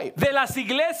type de las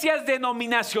iglesias of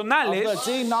denominacionales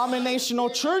the denominational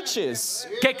churches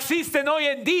que existen hoy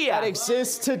en día. that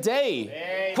exist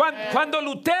today. Cuando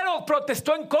Lutero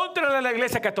protestó en contra de la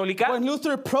iglesia católica, When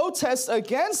Luther protests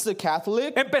against the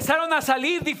Catholic, empezaron a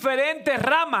salir diferentes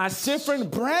ramas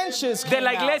different branches de came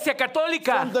la out iglesia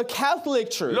católica. from the Catholic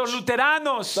Church. Los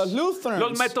luteranos, The Lutherans,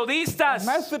 los metodistas,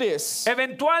 Methodists,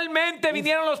 eventualmente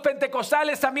vinieron los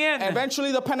pentecostales también.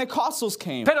 eventually the Pentecostals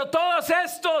came. Pero todos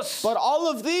estos But all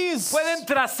of these, pueden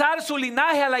trazar su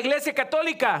linaje a la iglesia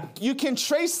católica. you can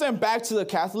trace them back to the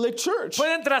Catholic Church.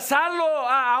 Pueden trazarlo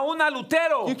a una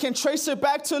Lutero. You can trace it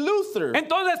back to Luther.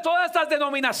 Entonces todas estas So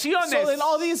denominaciones then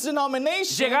all these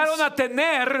denominations llegaron a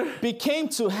tener became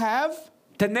to have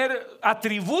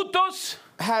atributos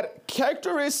had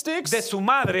characteristics de su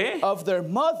madre, of their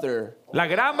mother, la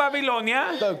Gran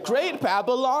Babilonia, the great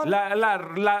Babylon,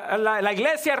 la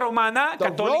iglesia romana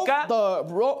católica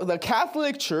the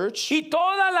Catholic Church, y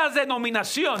todas las and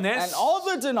denominaciones, all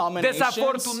the denominations,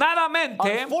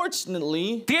 desafortunadamente,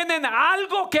 unfortunately, tienen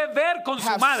algo que ver con su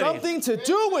have madre. something to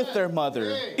do with their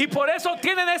mother. Y por eso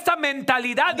tienen esta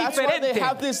mentalidad That's why they diferente.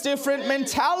 have this different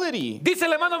mentality. Dice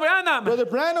el hermano Branham, Brother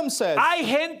Branham says, hay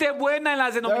gente buena en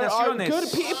las there are denominaciones.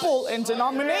 good people in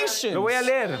denominations. Lo voy a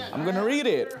leer. I'm going to read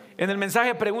it. En el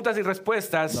mensaje Preguntas y The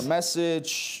Respuestas,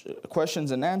 message,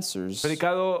 questions and answers,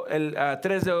 predicado el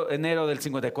 3 de enero del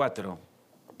 54.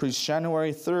 preached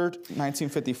January 3rd,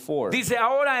 1954. Dice,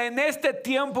 ahora en este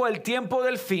tiempo, el tiempo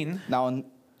del fin,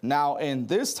 Now in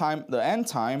this time, the end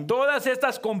time, todas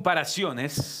estas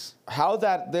comparaciones, how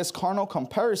that this carnal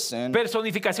comparison,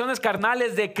 personificaciones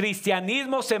carnales de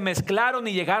cristianismo se mezclaron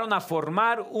y llegaron a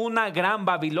formar una gran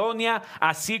Babilonia,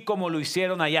 así como lo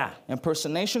hicieron allá.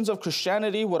 impersonations of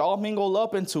Christianity would all mingle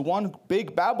up into one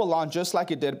big Babylon just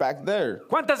like it did back there.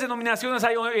 ¿Cuántas denominaciones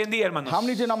hay hoy en día, hermanos? How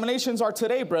many denominations are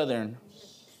today, brethren?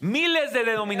 Miles de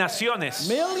denominaciones.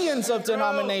 Millions of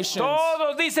denominations.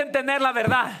 Todos dicen tener la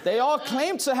verdad. They all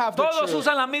claim to have the Todos truth.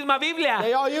 usan la misma They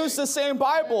Biblia. all use the same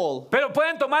Bible. Pero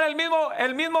pueden tomar el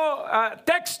mismo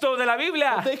texto de la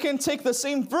Biblia They can take the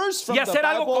same verse from y the hacer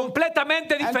algo Bible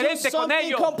completamente and do diferente con something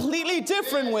ello. completely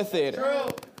different with it.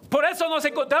 Por eso nos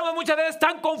encontramos muchas veces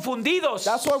tan confundidos.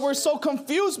 That's why we're so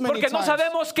confused many Porque no times.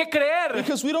 sabemos qué creer.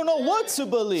 Because we don't know what to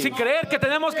believe. Si creer que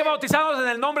tenemos que bautizarnos en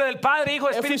el nombre del Padre, Hijo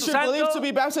y If we Espíritu should believe to Santo,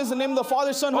 be baptized in the name of the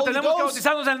Father, Son, o Holy tenemos que Ghost,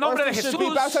 bautizarnos en el nombre or de if we should Jesús,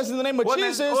 be baptized in the name of o en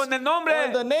Jesus, el nombre or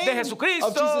in the name de Jesucristo,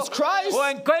 of Jesus Christ, o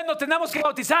en qué nos tenemos que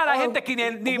bautizar. Hay gente que ni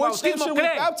which name bautismo should we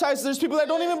cree. baptize? There's people that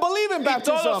don't even believe in Y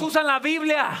todos baptism. usan la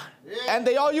Biblia. And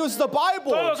they all use the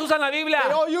Bible. Todos usan la Biblia.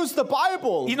 They all use the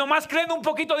Bible. Y nomás creen un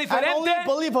poquito And diferente only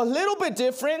believe a little bit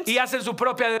different. y hacen su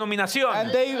propia denominación.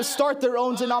 And they start their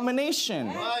own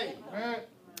denomination.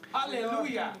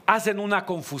 Hacen una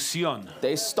confusión.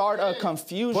 They start a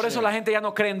confusion. Por eso la gente ya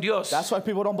no cree en Dios. That's why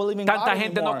people don't believe in Tanta God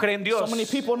gente anymore. no cree en Dios. So many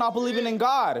people not believing in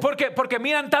God. Porque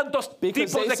miran tantos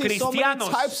Because tipos they de see so many cristianos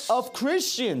types of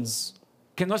Christians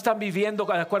que no están viviendo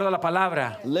de acuerdo a la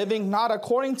palabra. living not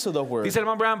according to the word. Dice el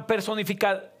hermano Branham,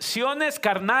 personificaciones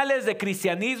carnales de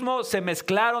cristianismo se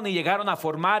mezclaron y llegaron a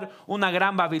formar una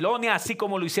gran Babilonia, así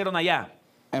como lo hicieron allá.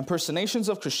 Impersonations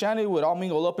of Christianity would all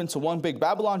mingle up into one big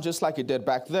Babylon just like it did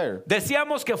back there.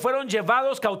 Decíamos que fueron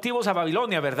llevados cautivos a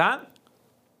Babilonia, ¿verdad?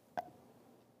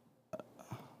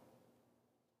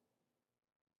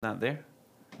 Not there.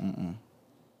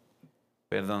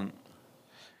 Perdón.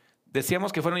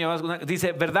 Decíamos que fueron llevados,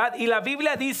 dice, ¿verdad? Y la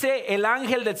Biblia dice, el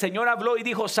ángel del Señor habló y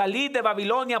dijo, salid de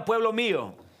Babilonia, pueblo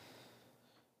mío.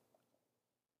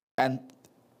 And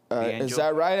angel. is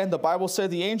that right? And the Bible said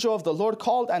the angel of the Lord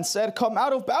called and said, come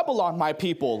out of Babylon, my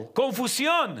people.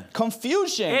 Confusión.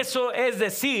 Confusion. Eso es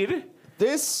decir,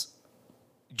 This,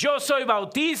 yo soy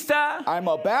bautista, I'm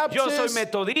a Baptist. yo soy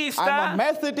metodista, I'm a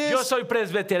Methodist. yo soy I'm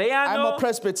presbiteriano. a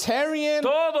Presbyterian.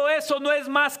 Todo eso no es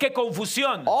más que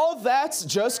confusión. All that's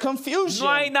just confusion.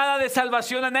 No hay nada de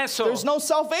salvación en eso. There's no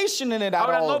salvation in it at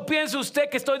Ahora, all. no piense usted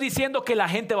que estoy diciendo que la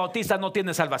gente bautista no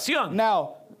tiene salvación.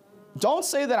 Now, don't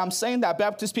say that I'm saying that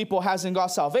Baptist people hasn't got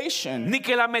salvation. Ni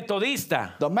que la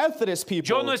metodista. The Methodist people.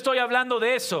 Yo no estoy hablando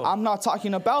de eso. I'm not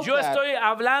talking about Yo that. estoy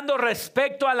hablando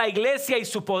respecto a la iglesia y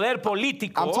su poder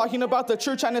político. I'm talking about the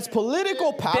church and its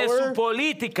political De power, su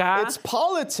política. its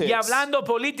politics. Y hablando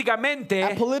políticamente.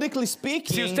 And politically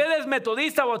speaking, Si usted es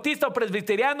metodista, bautista o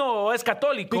presbiteriano o es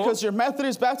católico, because you're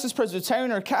Methodist, Baptist,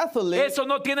 Presbyterian, or Catholic, eso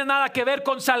no tiene nada que ver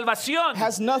con salvación.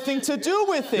 has nothing to do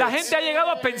with it. La gente ha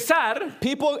llegado a pensar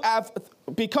People have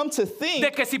become to think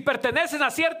de que si pertenecen a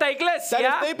cierta that iglesia,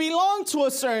 if they belong to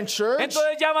a certain church,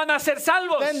 entonces ya van a ser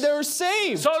salvos. then they're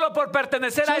saved. Solo por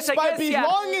pertenecer a Just esa by iglesia.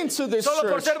 belonging to this Solo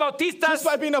por church. ser bautistas Just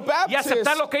by being a y Baptist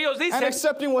aceptar lo que ellos and dicen.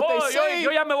 accepting what Oh, they say.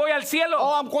 yo ya me voy al cielo.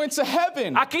 Oh, I'm going to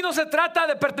heaven. Aquí no se trata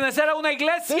de pertenecer a una This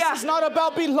iglesia. is not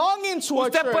about belonging to a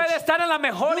Usted church. puede estar en la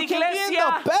mejor You can be in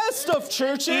iglesia the best of y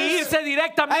churches irse and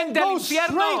directamente al go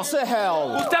infierno. straight to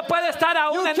hell. Usted puede estar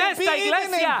aún You en can be esta even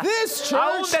iglesia, in this church,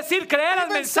 aún decir creer al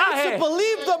even say mensaje to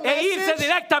believe the e irse message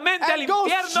directamente al and go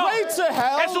infierno. straight to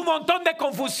hell. Es un montón de That's a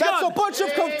confusión. bunch of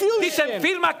Dicen, confusion.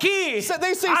 firma aquí, So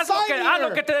they say, haz "Sign lo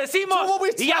here. que te decimos Do what we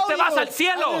y ya tell te vas you, al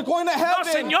cielo. and you're going to No,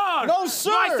 heaven." señor, No,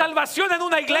 sir. no hay salvación en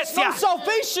una There's iglesia. no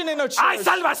salvation in a church. Hay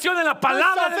salvación en la There's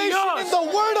palabra de salvation in Dios.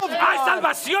 the Word of Hay God.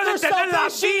 salvación en There's tener la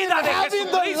salvation in vida de having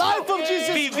the life of Jesucristo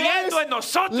Jesus viviendo Christ en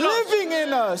nosotros. living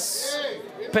in us.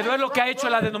 Pero es lo que ha hecho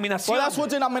la Well, denominación. that's what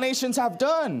denominations have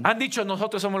done. Han dicho,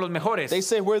 nosotros somos los mejores. They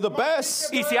say we're the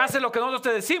best. Y si haces lo que nosotros te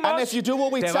decimos, And if you do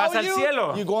what we te tell vas al you,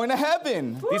 cielo. you're going to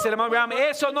heaven. Dice el hermano Branham,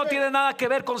 eso no tiene nada que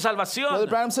ver con Brother salvación.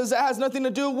 Branham says that has nothing to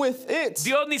do with it.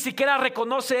 Dios ni siquiera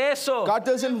reconoce eso. God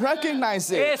doesn't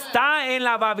recognize it. Está en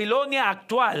la Babilonia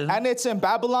actual. And it's in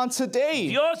Babylon today.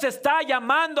 Dios está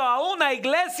llamando a una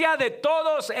iglesia de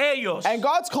todos ellos, And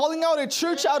God's calling out a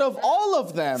church out of all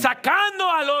of them sacando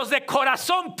a los de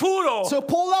corazón puro, to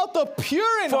pull out the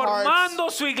pure in heart, formando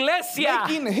su iglesia.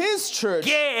 making His church.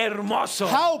 ¡Qué hermoso!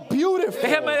 How beautiful.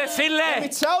 Déjeme Let me decirle,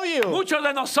 tell you, muchos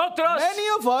de nosotros, many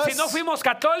of us, si no fuimos if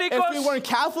católicos, we weren't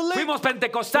Catholic, fuimos we were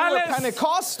pentecostales,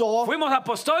 Pentecostal, fuimos we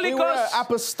apostólicos, were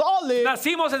apostolic,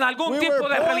 nacimos en algún we were tipo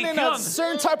de born in a religión.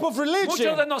 certain type of Muchos de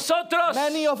religion. nosotros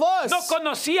Many of us no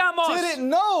conocíamos didn't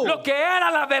know lo que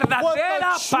era la what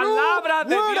verdadera the true palabra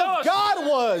de word of Dios. God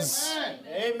was.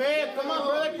 Amen. Come on,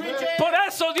 brother, preach it. Por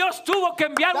eso Dios tuvo que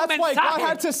enviar un That's why God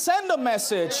had mensaje. to send a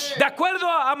message De acuerdo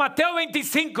a Mateo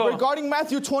 25, regarding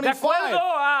Matthew de 25, acuerdo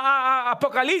a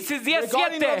Apocalipsis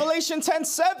regarding 17, Revelation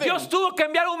 10:7. Dios tuvo que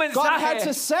enviar un God had mensaje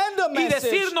to send a y message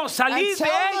decirnos, salid and de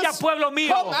tell ella, us, pueblo mío.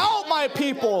 come out, my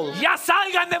people. Ya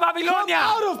salgan de Come Babilonia.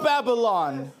 out of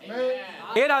Babylon.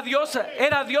 ¿Era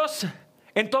Dios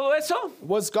en todo eso?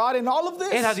 Was God in all of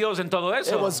this? Era Dios en todo It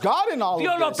eso. was God in all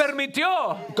Dios of lo this.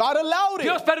 permitió. God allowed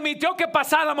Dios it. permitió que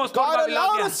pasáramos por God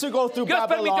allowed Babilonia. us to go through Dios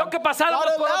Babylon. permitió que pasáramos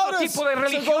God por allowed otro us tipo de to go through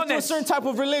a religiones, certain type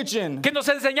of religion. que nos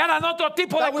enseñaran otro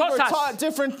tipo de That we were cosas. taught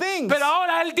different things. Pero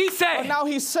ahora Él But dice, now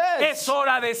He says, es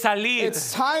hora de salir.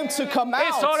 it's time to come out.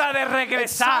 Es hora de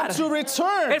It's time regresar. to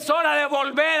return. Es hora de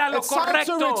volver a lo It's time to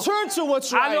correcto, return to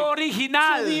what's a right. lo To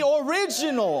original. the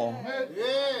original.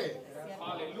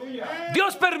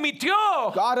 Dios permitió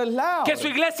God allowed que su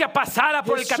iglesia pasara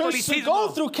por el His church to go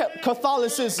catolicismo, through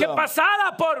Catholicism, que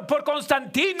pasara por to go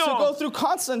Constantino through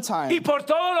Constantine, y por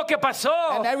todo lo que pasó,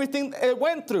 and everything it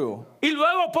went through. y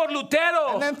luego por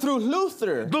Lutero. And then through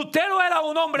Luther. Lutero era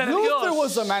un hombre de Luther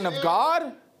was Dios, a man of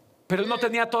God, pero él no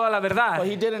tenía toda la verdad. but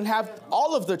he didn't have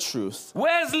all of the truth.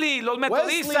 Wesley, los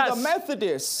Wesley, the metodistas,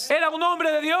 Methodist, era un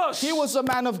hombre de Dios, he was a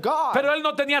man of God, pero él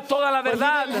no tenía toda la but he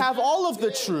verdad. didn't have all of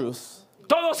the truth.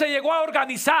 Todo se llegó a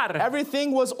organizar.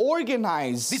 Everything was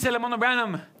organized. Dice el hermano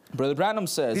Branham, Brother Branham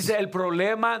says, dice, el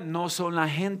problema no son la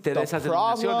gente de the esas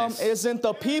problem denominaciones. isn't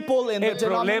the people in the El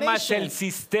problema es denomination. el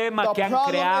sistema The que han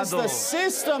problem is creado. the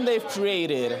system they've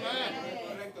created.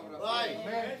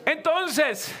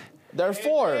 Entonces,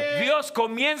 Therefore, Dios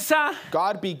comienza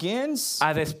God begins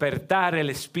a despertar el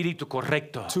espíritu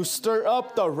correcto. to stir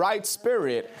up the right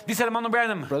spirit. Dice el hermano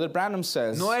Branham, Brother Branham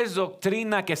says, no es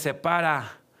doctrina que separa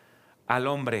al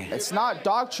hombre it's not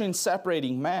doctrine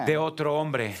separating de man otro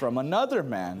hombre. from another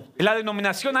man. La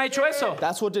denominación ha hecho eso.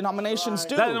 That's what denominations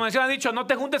do. La denominación ha dicho, no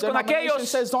te juntes con Denomination aquellos.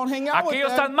 says, don't hang out with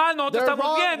Aquellos them. están mal, nosotros They're estamos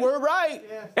wrong, bien. we're right.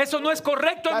 Eso no es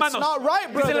correcto, That's hermanos. not right,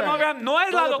 Dice brother. el hermano Branham, no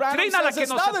es la Brother Branham doctrina la says que it's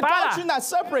nos not the separa. doctrine that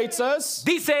separates us.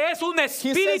 Dice, es un He says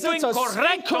espíritu it's an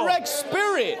incorrecto. incorrect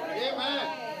spirit.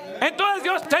 Entonces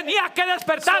Dios tenía que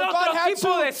despertar So God otro had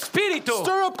tipo de to espíritu.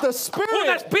 stir up the Un spirit.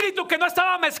 espíritu que no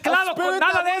estaba A mezclado con spirit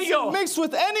nada that de ello. wasn't mixed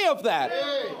with any of that.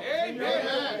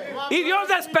 Y Dios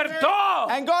despertó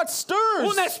And God stirs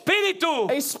un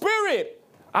espíritu a spirit.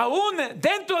 aún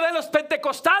dentro de los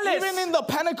pentecostales. Even in the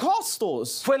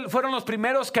Pentecostals. Fueron los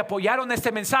primeros que apoyaron este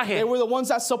mensaje. They were the ones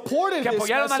that supported Que this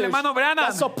apoyaron al message. hermano Branham.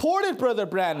 That supported Brother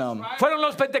Branham. Fueron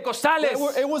los pentecostales.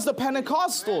 It was the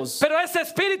Pentecostals. Pero ese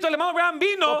espíritu, el hermano Branham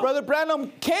vino But Brother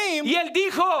Branham came. y él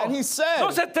dijo, And he said, no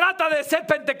se trata de ser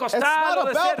pentecostal It's not o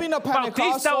de about ser being a bautista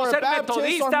Pentecostal o or ser Baptist or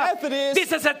metodista. Methodist.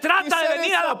 Dice, se He trata de said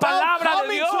venir it's a la about palabra de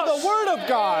coming to the Dios. Word of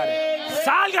God.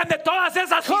 Salgan de todas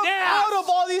esas Come ideas, out of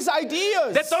all these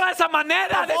ideas. de toda esa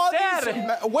manera Of de all ser.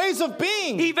 these ways of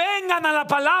being. Y vengan a la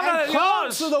palabra And de come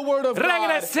Dios. to the Word of God.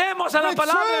 Regresemos a la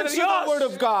palabra Return de to the Word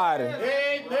Dios. of God.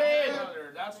 Amen.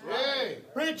 That's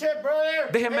right. Preach it, brother.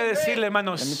 Déjenme decirle, Let me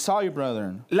hermanos, tell you,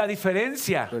 brethren, la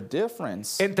diferencia the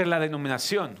difference entre la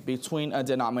denominación between a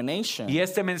denomination y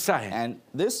este mensaje and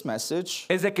this message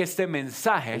es de que este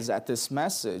mensaje is that this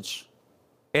message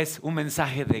es un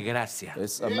mensaje de gracia.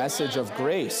 is a message of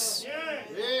grace.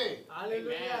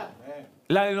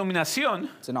 La denominación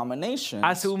Denominations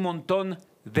hace un montón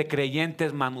de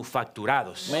creyentes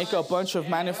manufacturados. make a bunch of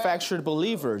manufactured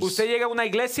believers. Usted llega a una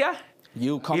iglesia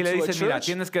You come Y le to a dicen, mira, church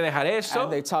tienes que dejar esto,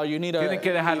 and they tell you need to tienes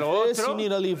que dejar lo leave this, otro, you need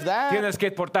to leave that, tienes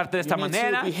que portarte de esta you need to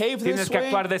manera, behave tienes this que way,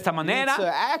 actuar de esta you need manera, to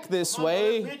act this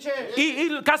way,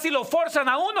 y casi lo forzan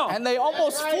a uno. and they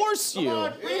almost force you.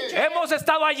 Hemos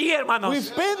estado allí, hermanos.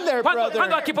 We've been there, ¿Cuándo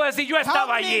brother. aquí puede decir yo How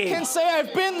estaba many allí? can say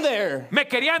I've been there? Me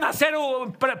querían hacer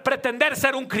pretender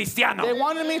ser un cristiano. They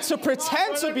wanted me to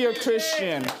pretend to be a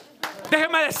Christian.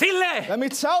 Déjeme decirle, Let me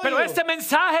tell pero you, este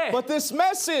mensaje, but this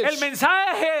message, el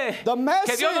mensaje the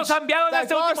que Dios nos message ha enviado en that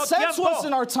este God último sends to us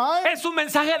in our tiempo time es un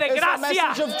mensaje de is a message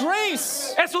gracia. of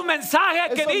grace. Es un mensaje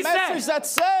que It's a message dice, that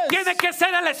says tiene que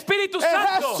ser el Espíritu it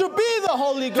has to Santo be the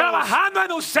Holy Ghost trabajando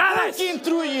en ustedes, working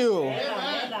through you,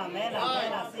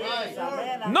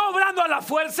 no obrando a la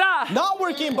fuerza. not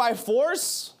working by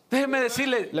force. Déjeme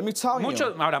decirle, Let me tell you.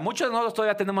 muchos de nosotros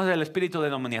todavía tenemos el espíritu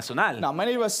denominacional. Now,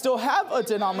 many of us still have a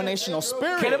denominational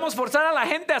spirit. Queremos forzar a la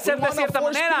gente a We hacer de want to cierta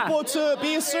force manera. people to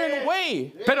be a certain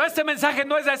way. Pero este mensaje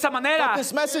no es de esa manera. But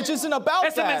this message isn't about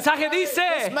Este that. mensaje This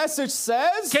dice message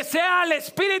says, que sea el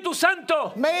Espíritu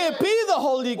Santo may it be the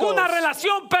Holy Ghost. una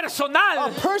relación A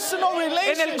personal personal en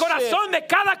relationship el corazón de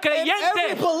cada in every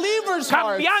creyente, believer's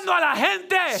heart, cambiando a la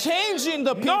gente, changing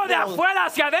the people, no de afuera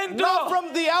hacia not adentro,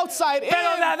 from the outside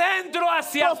pero de in, adentro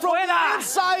hacia but from the afuera.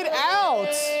 inside out.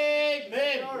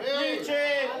 Preach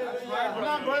it. Come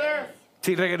on, brother.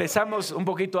 Si regresamos un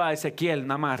poquito a Ezequiel,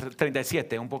 nada más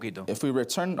 37, un poquito. If we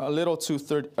return a little to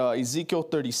Ezekiel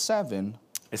 37,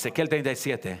 Ezequiel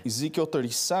 37. Ezekiel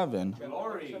 37,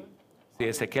 Sí,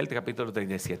 Ezequiel capítulo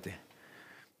 37.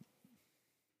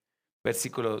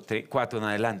 Versículo 4 en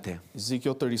adelante.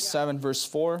 Ezekiel 37, verse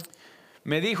 4.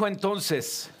 Me dijo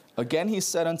entonces, Again he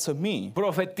said unto me,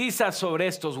 profetiza sobre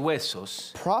estos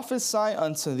huesos prophesy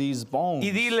unto these bones,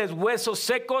 y diles, huesos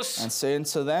secos, and say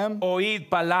unto them, oíd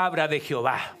palabra de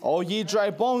Jehová. O ye dry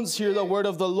bones, hear the word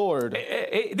of the Lord.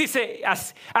 Dice,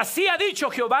 así ha dicho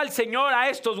Jehová el Señor a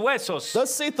estos huesos. Thus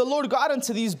saith the Lord God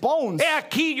unto these bones, He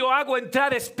aquí yo hago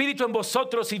entrar espíritu en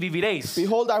vosotros y viviréis.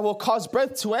 behold, I will cause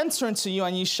breath to enter into you,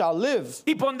 and ye shall live.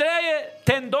 Y pondré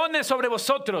tendones sobre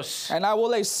vosotros And I will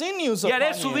lay sinews y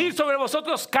haré upon subir you, sobre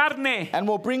vosotros carne and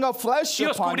will bring up flesh y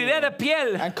os upon cubriré de you,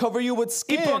 piel and cover you with y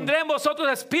skin, pondré en vosotros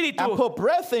and espíritu put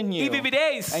breath in y you,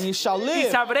 viviréis and ye shall y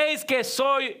live, sabréis que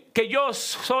yo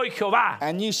soy Jehová.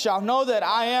 and ye shall know that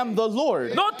I am the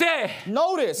Lord.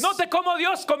 Note cómo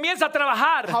Dios comienza a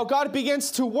trabajar. How God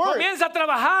begins to work. Comienza a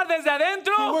trabajar desde He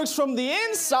adentro works from the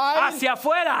inside hacia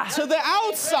afuera. to the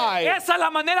outside. Esa es la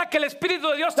manera que el Espíritu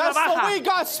de Dios That's the trabaja. way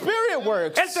God's Spirit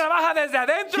works. Él trabaja desde He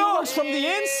adentro works from the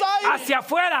inside hacia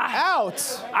afuera. out.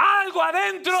 Algo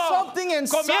adentro Something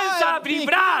comienza a inside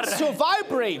vibrar. begins to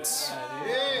vibrate.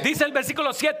 Dice el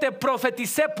versículo 7,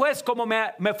 profeticé pues como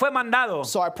me fue mandado.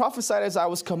 So I prophesied as I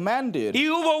was commanded. Y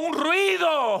hubo un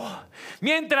ruido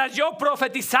mientras yo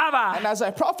profetizaba. And as I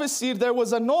prophesied, there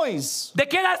was a noise. ¿De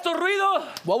qué era este ruido?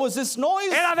 What was this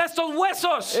noise? Era de estos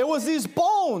huesos. It was these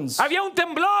bones. Había un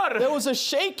temblor. There was a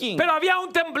shaking, Pero había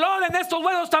un temblor en estos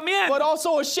huesos también. but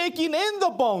also a shaking in the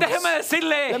bones. Déjeme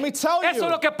decirle, Let me tell you, eso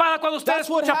es lo que pasa cuando usted That's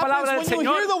what escucha happens palabra del when you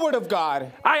Señor. hear the word of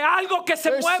God. Hay algo que se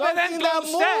There's mueve something dentro that de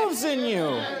usted. moves in you.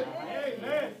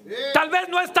 Tal vez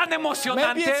no es tan Maybe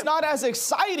emocionante. it's not as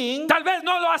exciting. Tal vez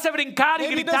no lo hace brincar y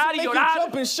Maybe it gritar doesn't y make you llorar.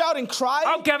 jump and shout and cry.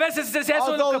 Aunque a veces eso es lo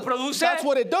Although que produce. that's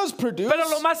what it does produce. Pero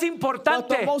lo más But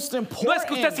importante the most no important es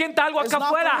que usted sienta algo is acá not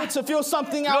for afuera. you to feel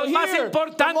something Lo out más here. The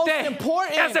importante most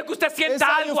important es que usted is sienta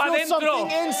that you algo feel adentro.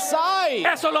 something inside.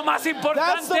 Eso es lo más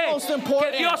importante. most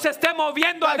important. Que Dios esté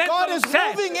moviendo That adentro God de is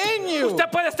usted. moving in you. Usted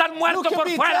puede estar You muerto can por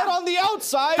be dead fuera. on the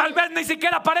outside. Tal vez ni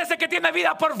siquiera parece que tiene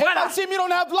vida por It fuera. might seem you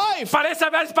don't have life.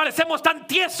 Parecemos tan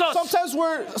tiesos, Sometimes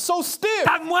we're so stiff,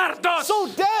 tan muertos. so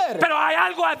dead. Pero hay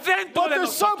algo adentro But de there's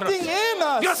nosotros. something in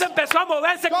us. Dios empezó a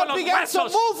moverse con God los began to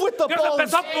huesos. move with the Dios bones.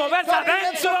 empezó a moverse God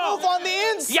began to adentro. move on the Y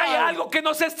hay inside. algo que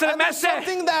nos And there's estremece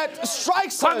something that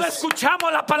strikes cuando us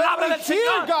escuchamos la palabra when we del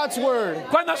hear Señor. God's word.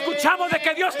 Cuando escuchamos de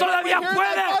que Dios When we todavía hear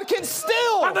puede. that God can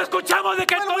still. Cuando escuchamos de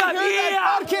que When we hear todavía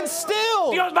that God can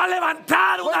still. Dios va a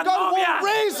levantar una When God novia. will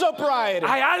raise a bride.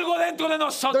 Hay algo dentro de There's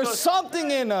nosotros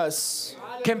something in us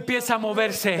que empieza a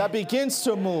moverse. that begins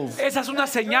to move. Esa es una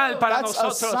señal para That's a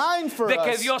nosotros sign for de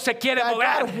que us Dios se quiere that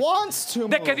mover, God wants to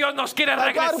de que move. Dios nos quiere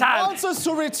That God regresar. wants us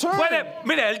to return.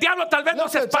 Mire, el diablo tal vez no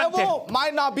Look, se the espante. devil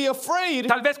might not be afraid.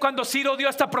 Tal vez cuando Ciro dio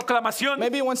esta proclamación,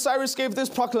 Maybe when Cyrus gave this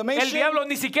el proclamation, diablo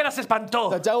ni siquiera se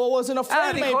espantó. the devil wasn't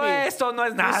afraid. Dijo, Maybe esto no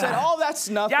es he said, nada. "Oh, that's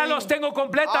nothing. Ya los tengo I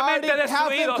completamente already have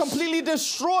them destruidos. completely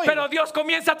destroyed." Pero Dios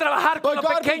comienza a trabajar con But lo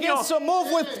God pequeño. begins to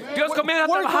move with Dios comienza a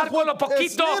work trabajar with con lo what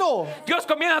is poquito. little. Dios Dios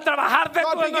comienza a trabajar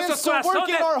dentro God de nuestros begins to work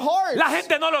in our corazones, hearts. la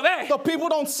gente no lo ve. The people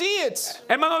don't see it.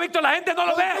 Hermano Víctor, la gente no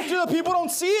lo ve. The people don't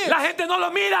see it. La gente no lo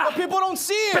mira. The people don't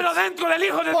see it. Pero dentro del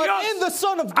Hijo de But Dios in the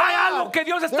Son of hay God, algo que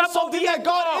Dios está there's something that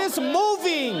God moviendo. is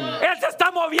moving. Él se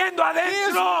está moviendo He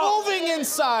is adentro. moving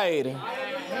inside.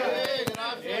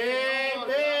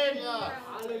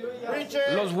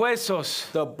 Los huesos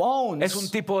The bones es un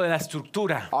tipo de la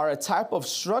estructura. are a type of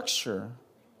structure.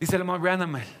 Dice el hermano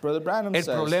Branham. Brother Branham El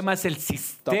says problema es el the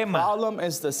sistema problem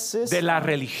is the de system la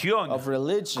religión. of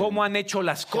religion. Cómo han hecho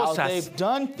las How cosas. they've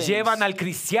done things. Llevan al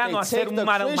cristiano a They ser take un the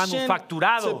Christian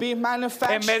manufacturado to be en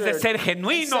manufactured vez de ser instead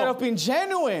genuino. of being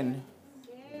genuine.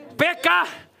 Peca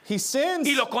He sins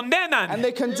y lo condenan. and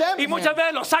they condemn Y muchas him.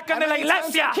 veces lo sacan And de la many times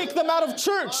iglesia. they kick them out of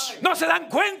church. No se dan They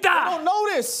cuenta. don't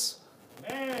notice.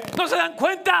 No se dan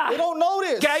cuenta They don't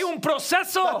notice que hay un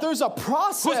proceso. that there's a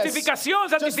process. Justificación,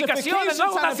 santificación, el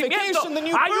nuevo nacimiento. sanctification, the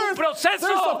new Hay un birth. There's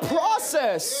a proceso.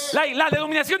 process. La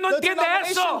denominación no The entiende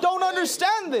denomination eso. don't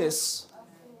understand this.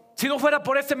 Si no fuera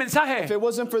por este mensaje, If it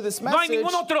wasn't for this no hay message,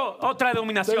 ninguna otra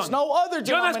denominación. there's no other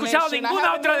Yo no he escuchado denomination. I ninguna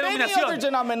haven't otra heard any denominación, other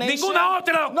denomination, ninguna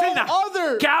otra doctrina no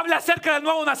other que hable acerca del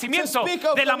nuevo nacimiento, to speak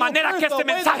of de la the new manera birth, que este the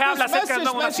way mensaje that habla this acerca del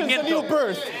nuevo message mentions the new nacimiento.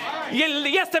 birth.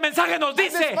 Y este mensaje nos And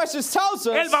this dice, message tells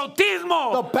us el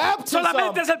bautismo the baptism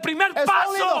solamente es el primer is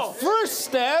only paso. the first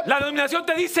step. La denominación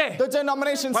te dice, The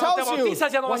denomination Cuando tells te you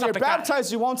bautizas, ya no when vas a you're pecar.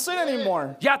 baptized, you won't sin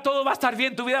anymore. ya todo va a estar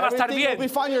bien, tu vida va a estar Everything will bien. be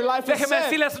fine, your life is Déjeme set.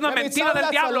 decirles una Let me mentira tell you del that's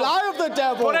a diablo. lie of the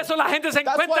devil. Por eso la gente se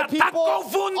That's why encuentra tan people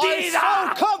confundida.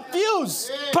 are so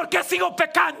confused. ¿Por qué sigo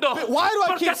pecando? Why do I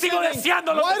 ¿Por qué keep sigo sinning?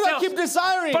 deseando los Why do I keep deseos?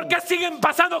 desiring? ¿Por qué siguen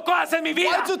pasando cosas en mi vida?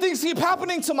 Why do things keep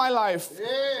happening to my life?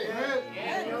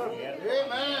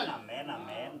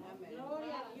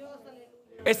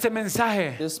 Este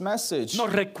mensaje This message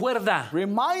nos recuerda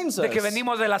reminds de us que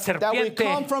venimos de la that we serpiente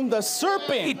come from the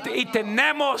serpent. y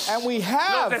tenemos And we los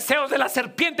have deseos de la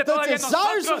serpiente the todavía en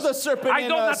desires of the nosotros. serpent Hay in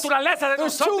dos us. naturalezas de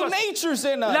There's two nosotros. natures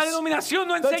in La us. denominación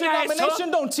no The enseña eso. denomination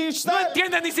don't teach No that.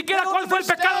 entiende ni They siquiera don't cuál fue el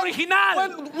pecado understand original.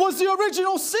 what was the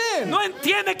original sin. No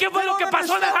entiende qué fue They lo don't que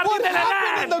pasó en el understand jardín what del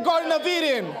happened in Edén. the Garden of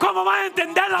Eden. ¿Cómo van a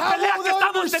entender la How pelea will que they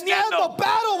estamos understand teniendo? the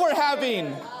battle we're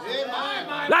having?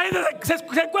 La gente se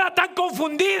encuentra tan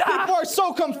confundida. People are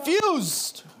so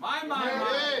confused.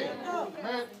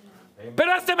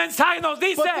 Pero este mensaje nos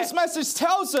dice, But this message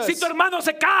tells us, si tu hermano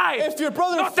se cae, if your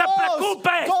brother no te falls,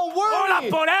 preocupes, don't worry. ora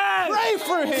por él. Pray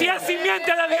for him. Si es simiente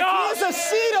de if he Dios, is a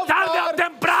seed of tarde o God,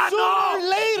 temprano sooner or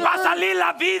later, va a salir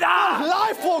la vida.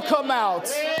 life will come out.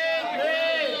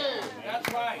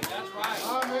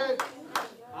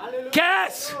 ¿Qué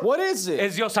es? What is it?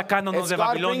 Es Dios sacándonos It's de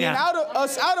God bringing Babilonia.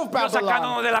 us out of Dios sacándonos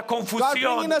Babylon. de la God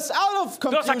confusión. bringing us out of Dios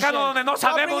confusion. sacándonos donde no God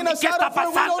sabemos bringing ni us qué out está of where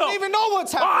we pasando. don't even know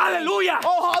what's Oh, happening. aleluya.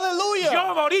 Oh, hallelujah. Yo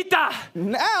ahorita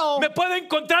Now, me puedo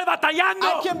encontrar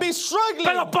batallando, I can be struggling.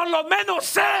 pero por lo menos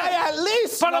sé, I at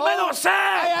least por lo know, menos sé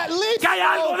I at least que hay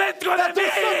algo know dentro de that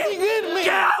there's something in mí me que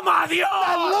ama a Dios,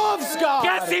 that loves God. que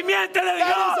es simiente de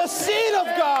That Dios. is a seed of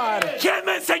God. ¿Quién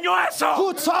me enseñó eso?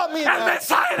 Who taught me El that?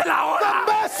 mensaje de la The hora.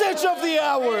 message of the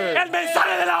hour. El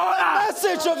mensaje de la hora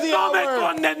Message of the no me hour.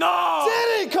 condenó.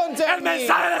 Didn't condemn El me.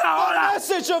 mensaje de la hora The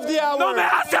message of the hour no me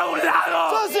hace a un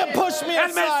lado. doesn't push me El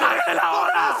aside. mensaje de la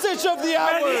hora The message of the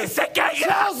hour me dice que hay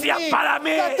tells gracia me para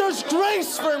mí. that there's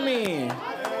grace for me.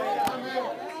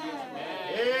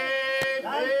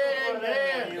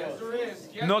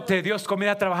 Note, Dios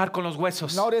comienza a trabajar con los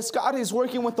huesos. Notice God is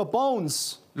working with the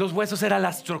bones. Los huesos era la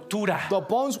estructura. The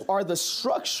bones are the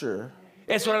structure.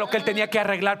 Eso era lo que él tenía que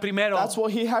arreglar primero. That's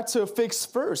what he had to fix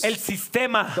first. El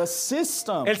sistema. The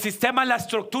system. El sistema es la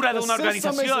estructura de The una system is the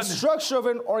organización. structure of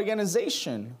an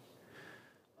organization.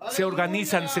 Se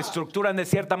organizan, se estructuran de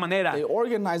cierta manera. They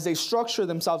organize, they structure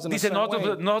themselves in a Dice, certain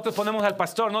way. nosotros ponemos al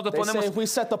pastor, nosotros They say, ponemos, if we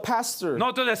set the pastor,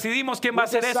 nosotros decidimos quién va a we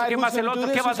hacer eso, decide quién va a who's hacer lo gonna otro,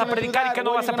 do qué this, vas a who's gonna do predicar y that, qué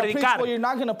no what vas a you're gonna preach, predicar. what you're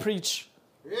not going to preach.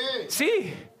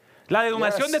 Sí, la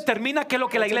denominación Yes. determina qué es lo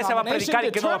que la iglesia va a Denomination predicar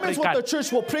y qué no va a determines what predicar. the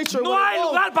church will preach or No what hay it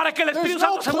won't. lugar para que el There's Espíritu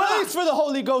no Santo se mueva. place for the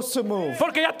Holy Ghost to move.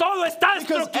 Porque ya todo está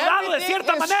Because estructurado de everything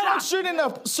cierta is manera. structured in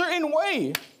a certain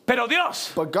way. Pero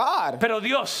Dios,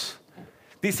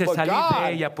 dice, But salid God,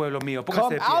 de ella, pueblo mío. come Póngase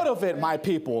de out pie. of it, my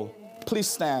people. Please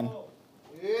stand.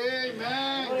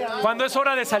 Cuando es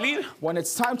hora de salir, When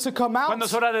it's time to come out, cuando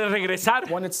es hora de regresar,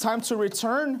 when it's time to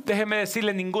return, déjeme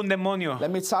decirle, ningún demonio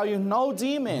let me tell you, no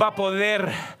demon va a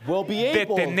poder will be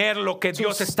able detener lo que to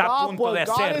Dios está a stop punto de what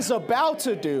God hacer. is about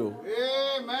to do.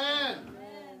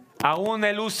 Aún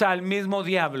él usa al mismo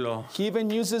diablo. He even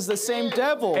uses the same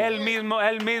devil. Él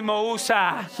mismo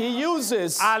usa He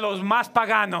uses a los más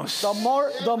paganos.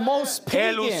 the most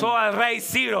Él usó pagan. al rey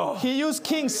Ciro He used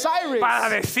King para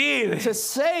Cyrus decir, to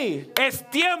say es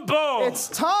tiempo it's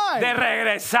time de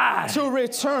regresar. to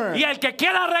return. Y el que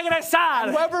quiera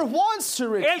regresar, Whoever wants to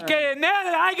el return, que en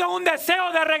él haya un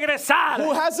deseo de regresar,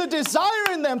 who has a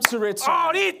desire in them to return,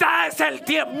 ahorita es el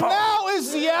tiempo. now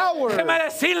is the hour. Déjeme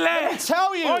decirle,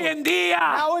 tell you, hoy en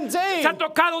día nowadays, se ha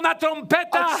tocado una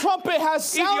trompeta a trumpet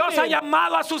has y Dios ha sounded,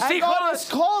 llamado a sus and God has hijos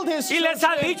called His y les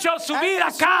ha children, dicho subir and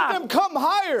has acá. told them, come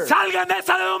higher. Salgan de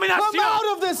esa Come denominación. out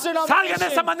of this Salgan de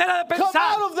esa denomination. manera de Come pensar.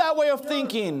 out of that way of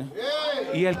thinking.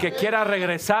 Y el que quiera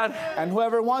regresar, And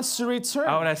whoever wants to return,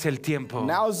 ahora es el tiempo.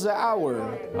 now's the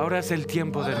hour. Ahora es el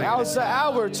tiempo de Now's regresar. the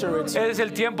hour to return. Es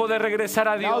el tiempo de regresar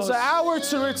a Now's Dios, the hour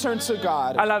to return to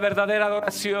God, a la verdadera to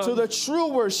adoración, the true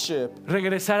worship.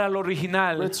 regresar al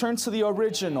original. Return to the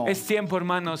original. Es tiempo,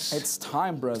 hermanos. It's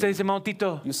time, Usted brother. dice, hermano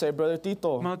Tito, You say, Brother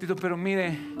Tito, pero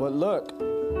mire, but look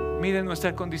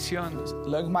nuestra condición.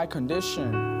 at my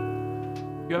condition.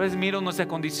 Yo a veces miro nuestra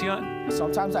condición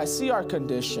Sometimes I see our y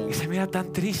condition, se mira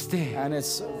tan triste. and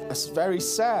it's very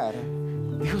sad.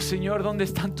 Digo, Señor, ¿dónde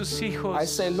están tus hijos? I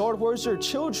say, Lord, where's your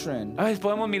children? A veces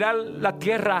podemos mirar la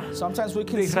tierra, Sometimes we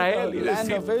can de see Israel the y land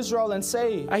decir, of Israel and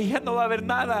say, ahí ya no va a haber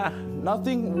nada.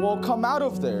 nothing will come out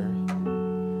of there.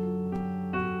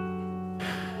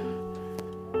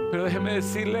 Pero déjeme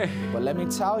decirle, But let me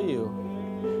tell you,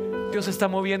 Dios se está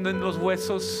moviendo en los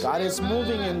huesos. God is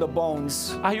moving in the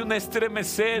bones. Hay un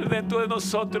estremecer dentro de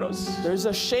nosotros. There's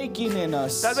a shaking in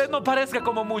us. Tal vez no parezca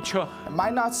como mucho, It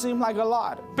might not seem like a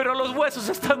lot. pero los huesos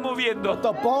se están moviendo.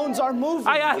 The bones are moving.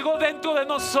 Hay algo dentro de There's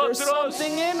nosotros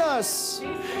something in us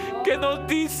que nos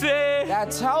dice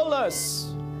that tell us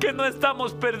que no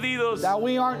estamos perdidos, that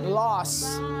we aren't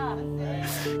lost.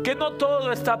 que no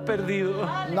todo está perdido.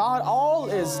 Not all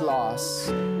is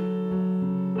lost.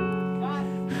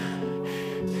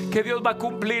 Que Dios va a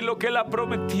cumplir lo que Él ha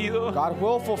prometido. God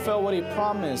will fulfill what He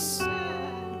promised.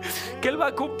 Que Él va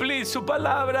a cumplir su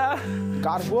palabra.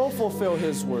 God will fulfill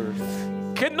His word.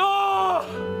 Que no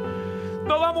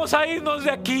vamos a irnos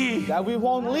de aquí That we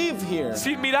won't leave here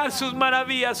sin mirar sus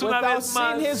maravillas una without vez seeing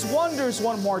más. His wonders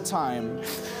one more time.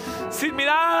 Sin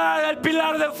mirar el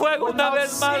pilar de fuego una Without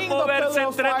vez más seeing the moverse pillar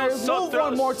of entre fire move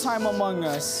one more nosotros. time among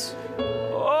us.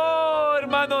 Oh,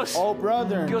 hermanos, Oh,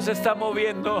 brother, Dios está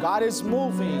moviendo. God is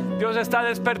moving. Dios está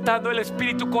despertando el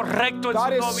espíritu correcto en God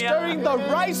su is novia. stirring the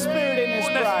right spirit in His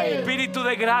Un bride. espíritu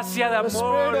de gracia, de The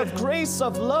spirit amor. of grace,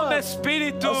 of Un love.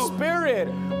 espíritu, A spirit.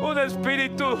 un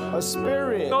espíritu A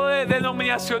spirit. no de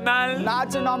denominacional,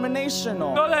 Not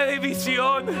denominational. no de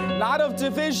división, Not of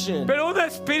division. pero un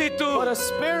espíritu But a de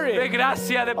spirit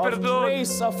gracia, de of perdón.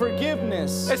 grace, of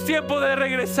forgiveness. Es tiempo de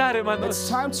regresar, It's hermanos.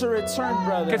 time to return, Que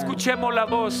brother. escuchemos la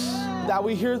voz That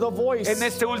we hear the voice en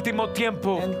este último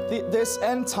tiempo in this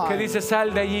end que time dice,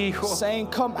 sal de allí, hijo. saying,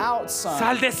 come out, son.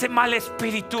 Sal de ese mal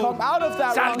espíritu. Come out of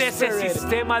that Sal wrong de ese spirit.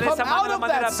 sistema, de Come esa out of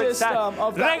manera that de pensar. system,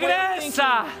 of that way of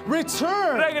Regresa. thinking.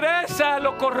 Return. Regresa a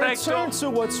lo correcto. Return to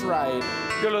what's right.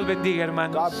 Dios los bendiga,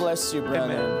 hermanos. God bless you,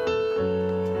 brother. Amen.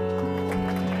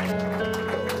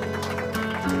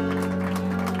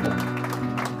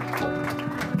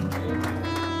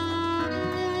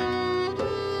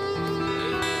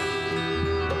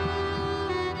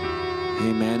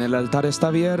 Amén. El altar está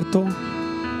abierto.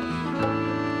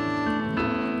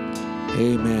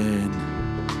 Amén.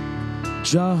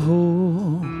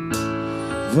 Jehovah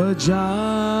Jireh.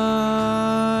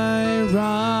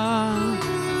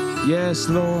 Yes,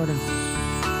 Lord.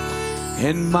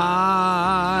 And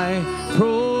my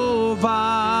provider.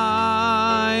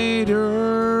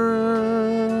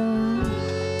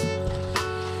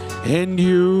 And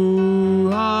you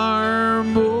are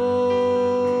more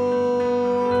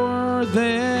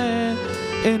than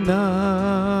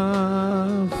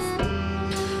enough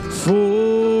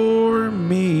for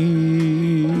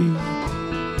me.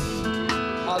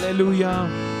 Hallelujah.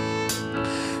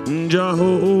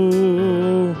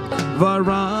 Jehovah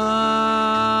Rapha.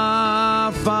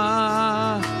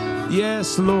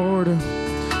 Yes, Lord.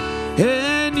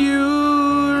 And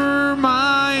you're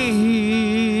my healer.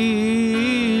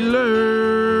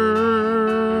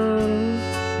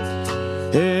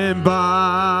 And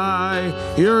by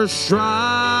your stripes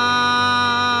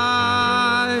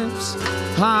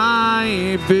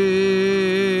I've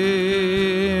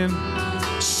been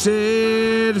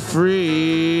set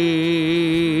free.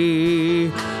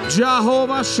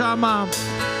 Jehovah Shammah,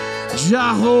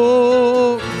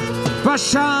 Jehovah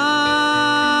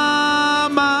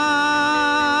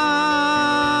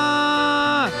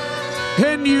Shammah,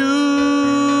 and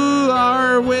you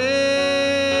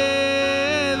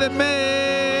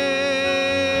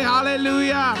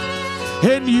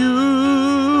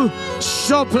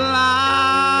supply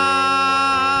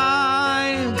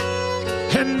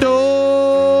and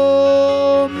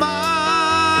all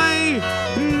my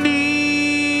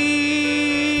needs.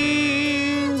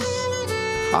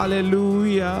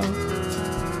 Hallelujah.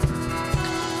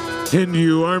 And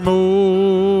you are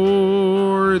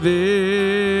more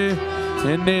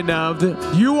than enough.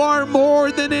 You are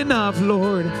more than enough,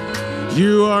 Lord.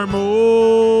 You are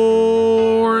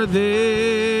more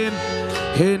than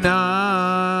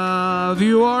enough.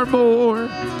 You are more.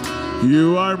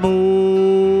 You are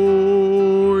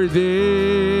more than